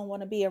that's going to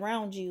want to be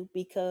around you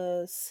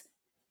because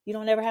you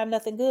don't ever have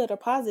nothing good or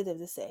positive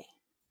to say.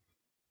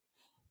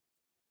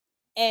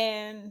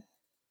 And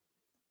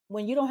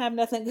when you don't have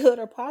nothing good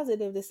or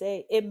positive to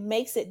say, it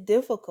makes it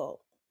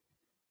difficult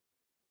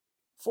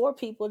for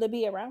people to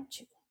be around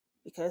you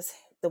because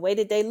the way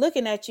that they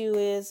looking at you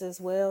is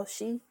as well,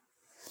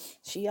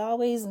 she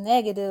always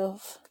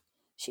negative.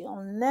 She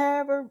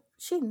never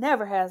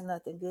has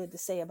nothing good to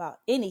say about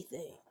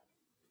anything.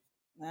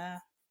 Nah.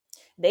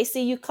 They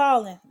see you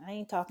calling. I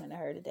ain't talking to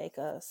her today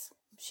because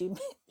she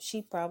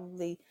she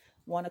probably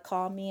want to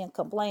call me and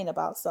complain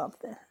about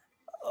something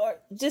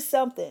or just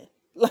something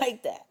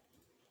like that.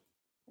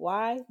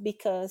 Why?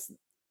 Because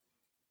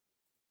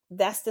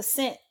that's the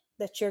scent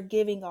that you're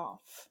giving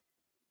off,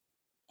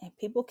 and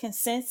people can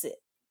sense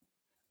it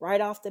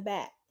right off the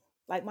bat.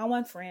 Like my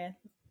one friend,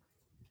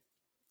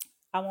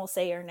 I won't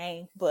say her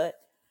name, but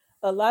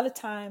a lot of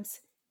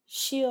times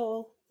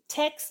she'll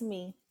text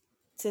me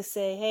to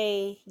say,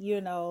 "Hey,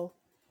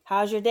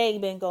 how's your day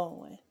been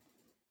going?"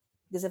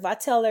 Because if I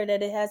tell her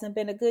that it hasn't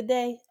been a good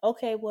day,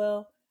 okay,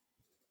 well,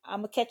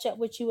 I'm going to catch up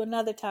with you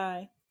another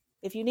time.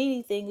 If you need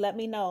anything, let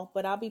me know,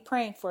 but I'll be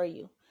praying for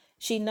you.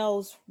 She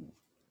knows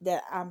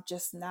that I'm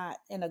just not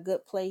in a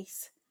good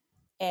place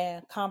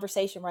and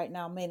conversation right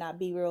now may not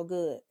be real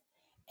good.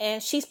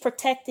 And she's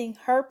protecting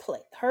her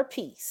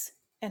peace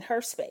and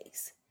her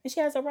space. And she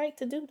has a right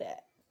to do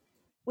that.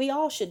 We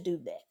all should do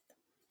that.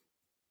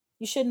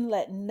 You shouldn't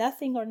let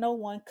nothing or no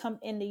one come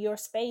into your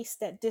space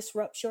that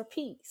disrupts your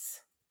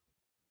peace.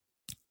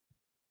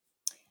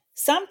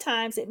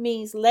 Sometimes it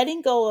means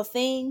letting go of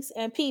things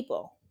and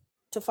people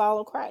to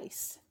follow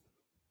Christ.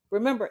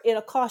 Remember,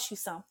 it'll cost you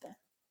something.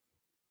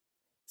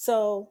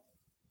 So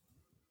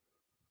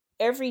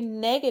every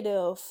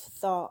negative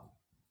thought,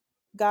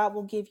 God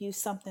will give you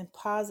something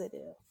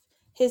positive.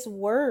 His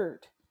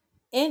word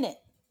in it.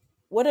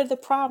 What are the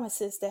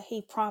promises that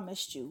he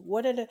promised you?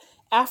 What are the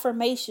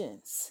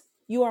affirmations?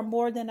 You are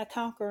more than a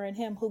conqueror in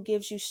him who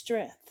gives you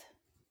strength.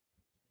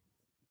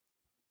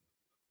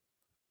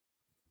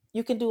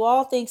 You can do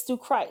all things through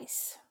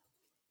Christ.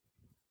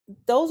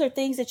 Those are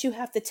things that you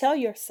have to tell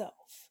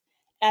yourself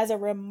as a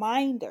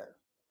reminder.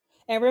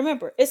 And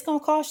remember, it's going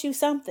to cost you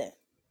something.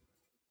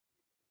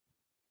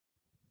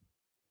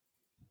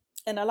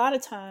 And a lot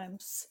of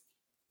times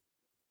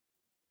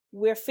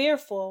we're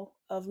fearful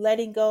of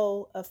letting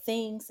go of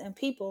things and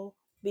people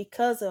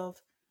because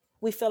of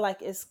we feel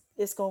like it's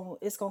going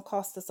to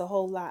cost us a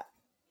whole lot.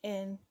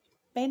 And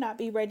may not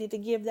be ready to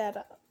give that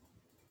up.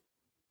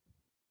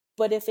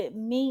 But if it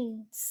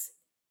means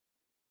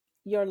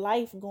your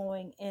life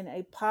going in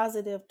a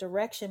positive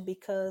direction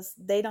because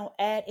they don't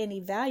add any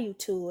value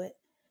to it,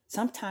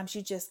 sometimes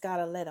you just got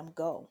to let them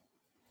go.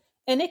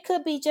 And it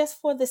could be just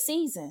for the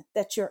season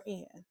that you're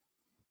in.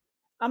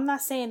 I'm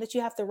not saying that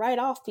you have to write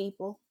off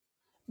people,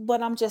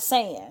 but I'm just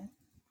saying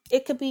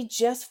it could be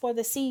just for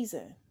the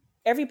season.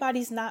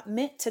 Everybody's not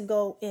meant to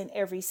go in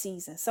every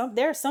season.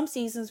 There are some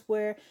seasons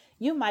where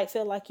you might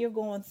feel like you're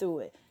going through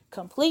it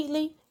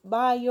completely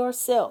by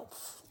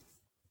yourself.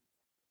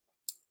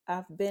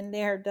 I've been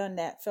there, done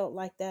that, felt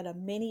like that a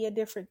many a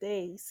different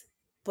days,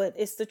 but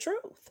it's the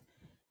truth.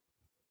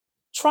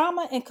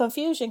 Trauma and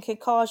confusion can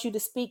cause you to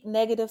speak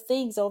negative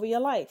things over your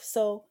life.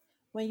 So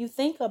when you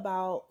think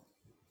about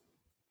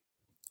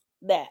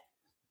that,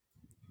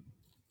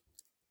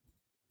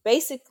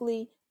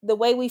 basically the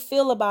way we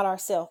feel about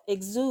ourselves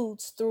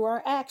exudes through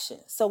our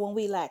actions. So when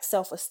we lack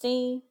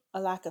self-esteem,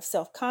 a lack of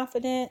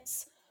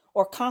self-confidence,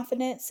 or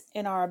confidence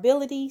in our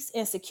abilities,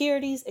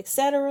 insecurities,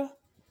 etc.,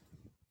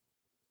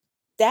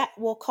 that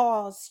will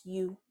cause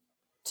you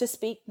to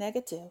speak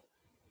negative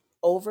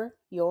over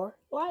your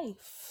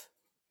life.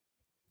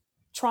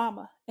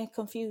 Trauma and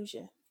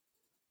confusion.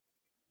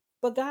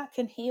 But God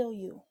can heal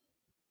you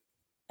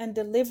and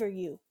deliver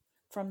you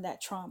from that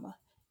trauma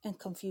and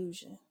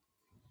confusion.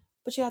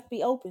 But you have to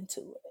be open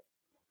to it.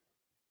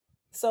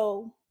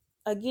 So,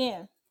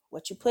 again,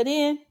 what you put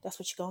in, that's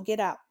what you're going to get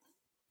out.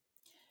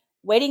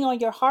 Waiting on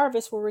your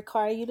harvest will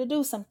require you to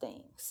do some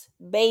things.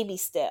 Baby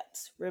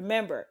steps.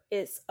 Remember,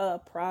 it's a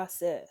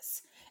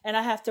process. And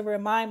I have to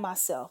remind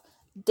myself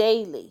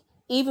daily,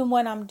 even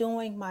when I'm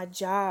doing my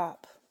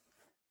job,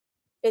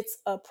 it's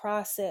a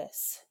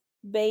process.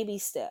 Baby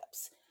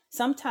steps.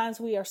 Sometimes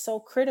we are so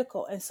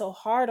critical and so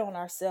hard on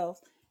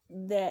ourselves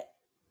that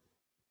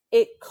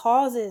it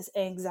causes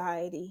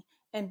anxiety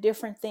and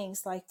different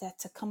things like that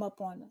to come up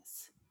on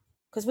us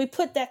because we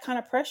put that kind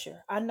of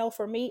pressure. I know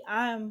for me,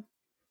 I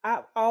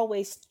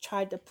always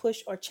tried to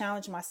push or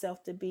challenge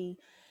myself to be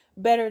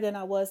better than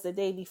I was the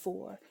day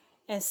before.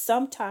 And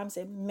sometimes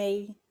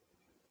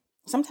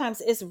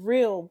it's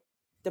real.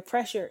 The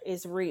pressure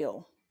is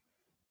real,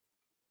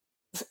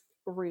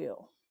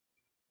 real.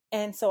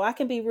 And so I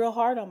can be real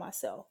hard on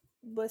myself.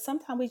 But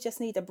sometimes we just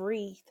need to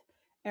breathe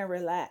and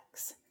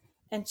relax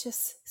and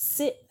just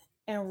sit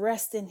and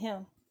rest in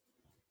Him.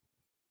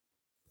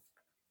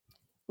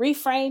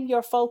 Reframe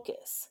your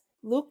focus.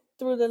 Look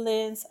through the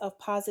lens of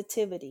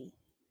positivity.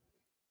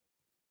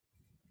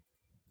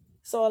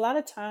 So, a lot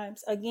of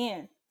times,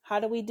 again, how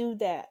do we do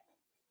that?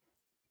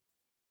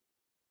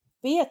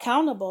 Be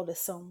accountable to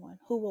someone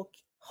who will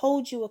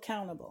hold you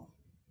accountable.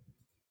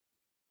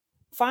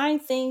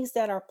 Find things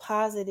that are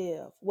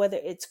positive, whether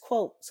it's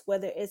quotes,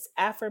 whether it's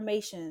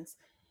affirmations,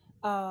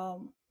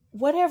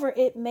 whatever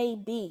it may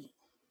be.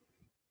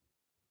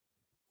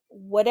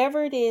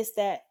 Whatever it is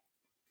that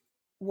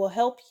will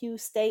help you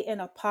stay in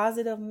a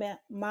positive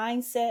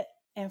mindset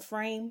and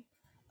frame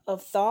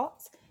of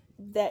thoughts,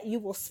 that you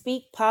will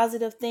speak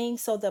positive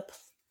things so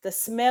the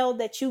smell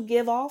that you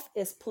give off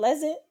is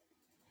pleasant.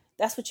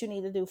 That's what you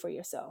need to do for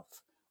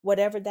yourself,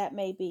 whatever that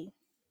may be.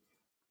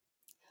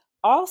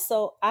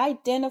 Also,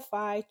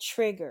 identify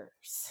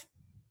triggers,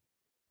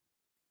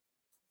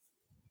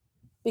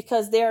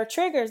 because there are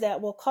triggers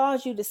that will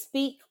cause you to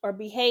speak or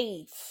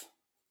behave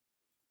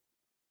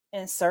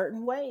in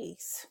certain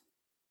ways.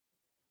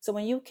 So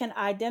when you can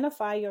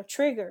identify your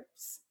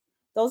triggers,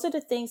 those are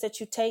the things that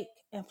you take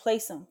and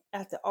place them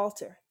at the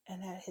altar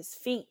and at His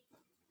feet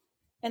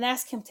and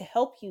ask Him to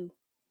help you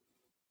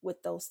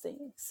with those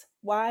things.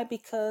 Why?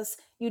 Because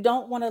you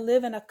don't want to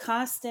live in a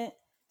constant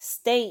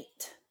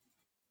state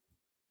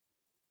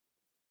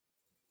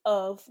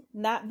of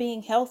not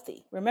being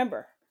healthy.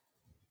 Remember,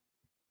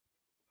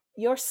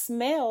 your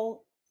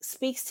smell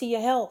speaks to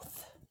your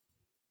health.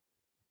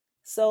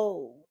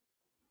 So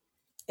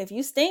if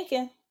you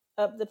stinking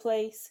up the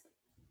place,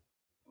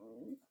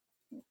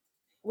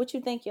 what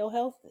you think your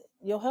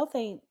health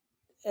ain't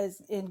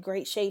as in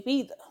great shape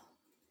either.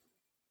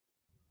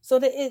 So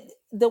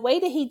the way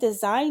that He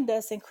designed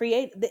us and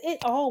created it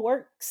all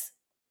works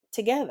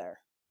together.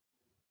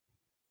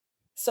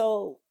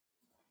 So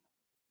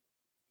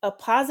a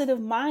positive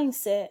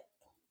mindset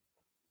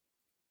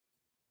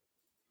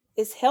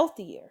is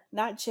healthier,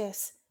 not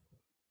just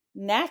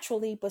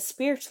naturally, but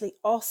spiritually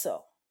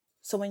also.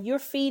 So when you're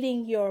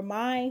feeding your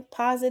mind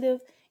positive,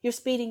 you're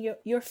feeding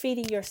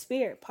your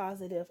spirit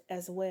positive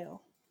as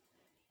well.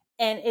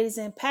 And it is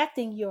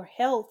impacting your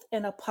health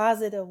in a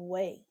positive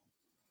way.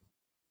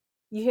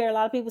 You hear a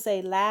lot of people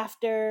say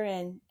laughter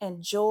and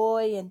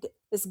joy and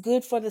it's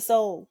good for the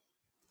soul.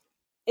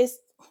 It's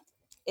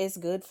it's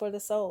good for the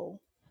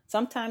soul.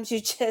 Sometimes you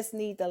just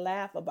need to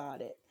laugh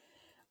about it.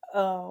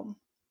 Um,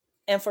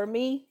 and for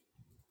me,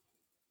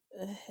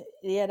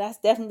 yeah, that's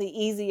definitely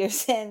easier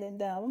said than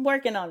done. I'm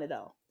working on it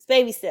though. It's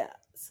baby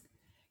steps.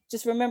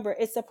 Just remember,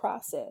 it's a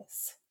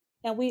process,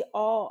 and we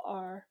all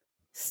are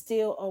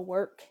still a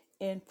work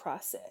in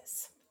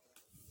process.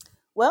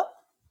 Well,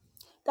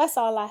 that's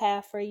all I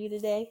have for you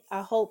today.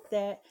 I hope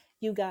that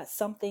you got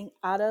something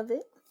out of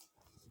it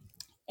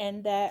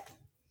and that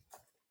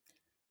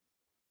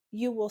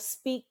you will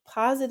speak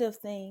positive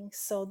things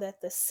so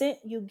that the scent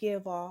you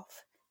give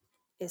off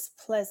is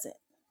pleasant.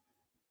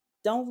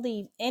 Don't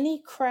leave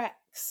any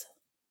cracks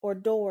or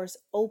doors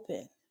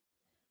open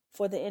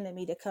for the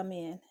enemy to come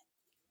in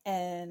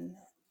and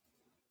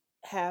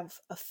have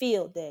a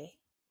field day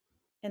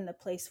in the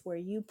place where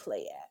you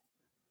play at.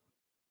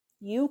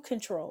 You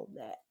control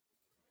that.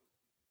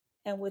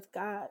 And with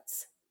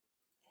God's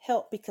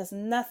help, because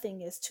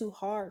nothing is too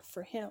hard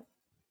for him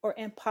or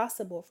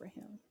impossible for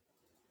him,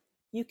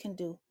 you can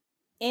do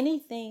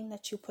anything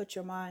that you put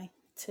your mind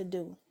to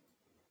do.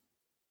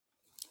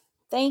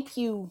 Thank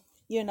you,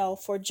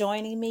 for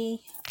joining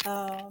me.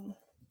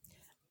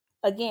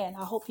 Again,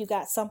 I hope you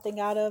got something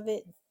out of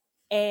it.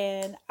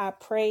 And I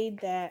pray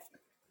that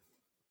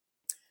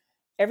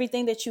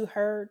everything that you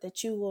heard,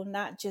 that you will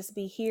not just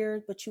be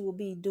hearers, but you will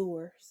be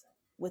doers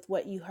with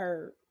what you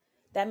heard.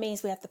 That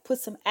means we have to put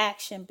some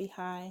action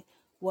behind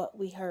what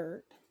we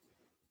heard,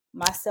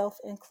 myself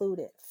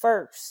included.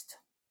 First,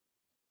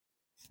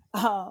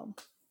 um,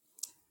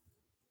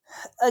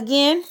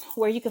 again,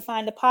 where you can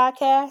find the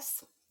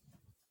podcast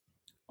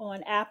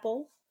on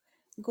Apple,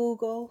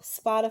 Google,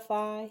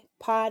 Spotify,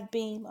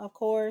 Podbeam, of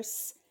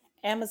course,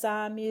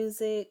 Amazon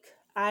Music,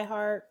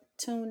 iHeart,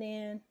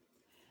 TuneIn.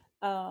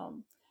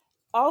 Um,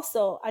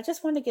 Also, I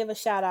just want to give a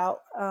shout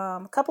out.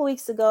 A couple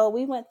weeks ago,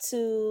 we went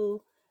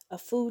to a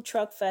food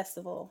truck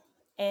festival,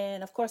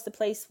 and of course, the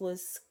place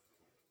was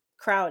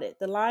crowded.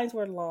 The lines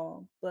were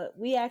long, but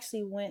we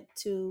actually went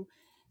to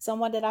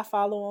someone that I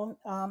follow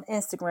on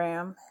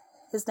Instagram.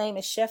 His name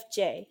is Chef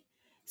J.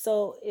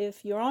 So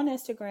if you're on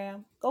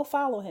Instagram, go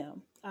follow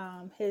him.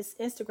 His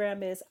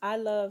Instagram is I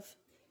love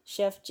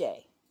Chef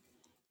J.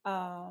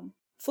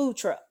 Food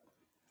truck,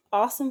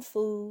 awesome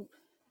food,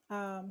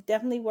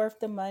 definitely worth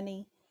the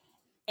money.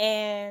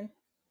 And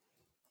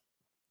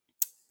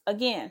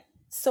again,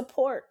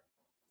 support,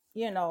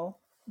 you know,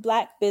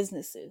 Black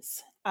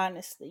businesses,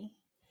 honestly.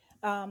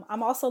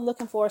 I'm also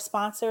looking for a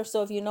sponsor.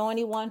 So if you know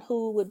anyone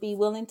who would be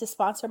willing to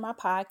sponsor my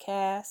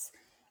podcast,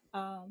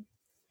 um,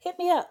 hit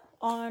me up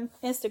on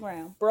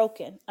Instagram,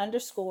 broken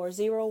underscore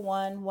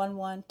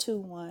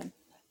 011121.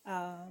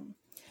 I'm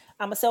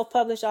a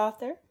self-published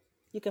author.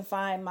 You can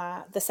find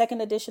the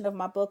second edition of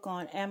my book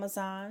on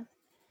Amazon.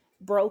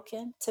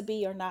 Broken, to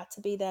be or not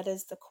to be, that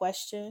is the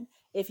question.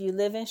 If you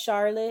live in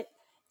Charlotte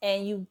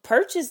and you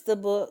purchase the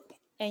book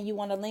and you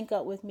want to link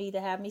up with me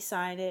to have me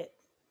sign it,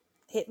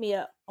 hit me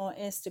up on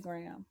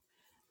Instagram.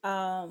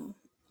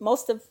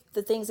 Most of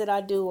the things that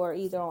I do are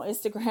either on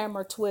Instagram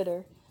or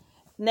Twitter.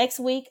 Next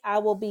week I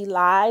will be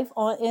live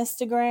on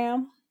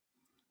Instagram,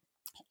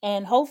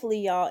 and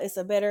hopefully y'all, it's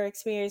a better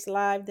experience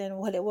live than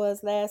what it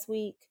was last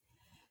week,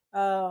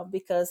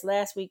 because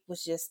last week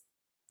was just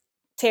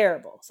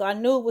terrible. So I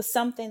knew it was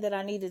something that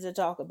I needed to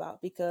talk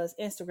about because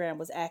Instagram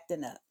was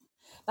acting up.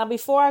 Now,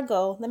 before I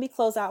go, let me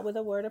close out with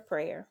a word of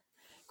prayer.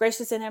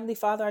 Gracious and Heavenly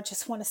Father, I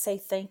just want to say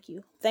thank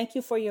you. Thank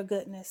you for your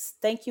goodness.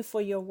 Thank you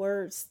for your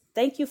words.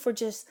 Thank you for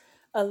just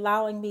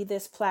allowing me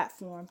this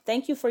platform.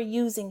 Thank you for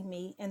using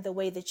me in the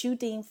way that you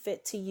deem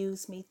fit to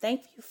use me.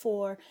 Thank you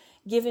for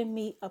giving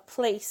me a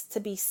place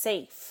to be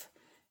safe.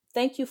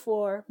 Thank you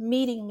for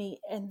meeting me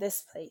in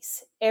this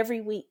place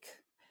every week.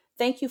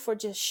 Thank you for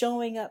just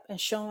showing up and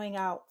showing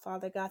out,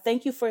 Father God.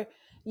 Thank you for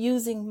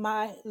using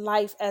my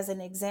life as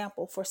an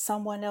example for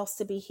someone else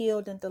to be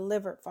healed and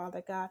delivered,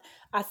 Father God.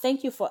 I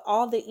thank you for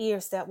all the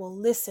ears that will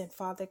listen,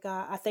 Father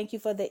God. I thank you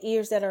for the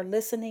ears that are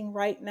listening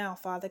right now,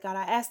 Father God.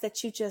 I ask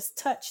that you just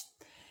touch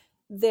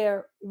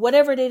their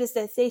whatever it is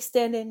that they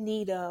stand in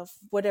need of,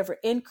 whatever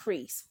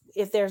increase.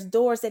 If there's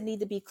doors that need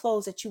to be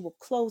closed, that you will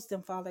close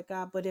them, Father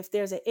God. But if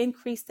there's an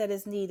increase that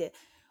is needed,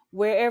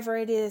 wherever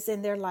it is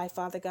in their life,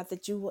 Father God,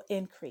 that you will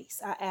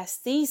increase. I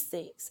ask these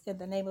things in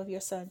the name of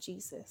your Son,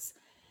 Jesus.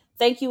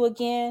 Thank you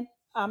again.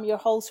 I'm your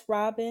host,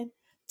 Robin.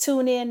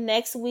 Tune in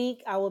next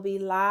week. I will be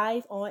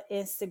live on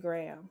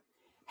Instagram.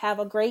 Have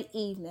a great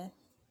evening.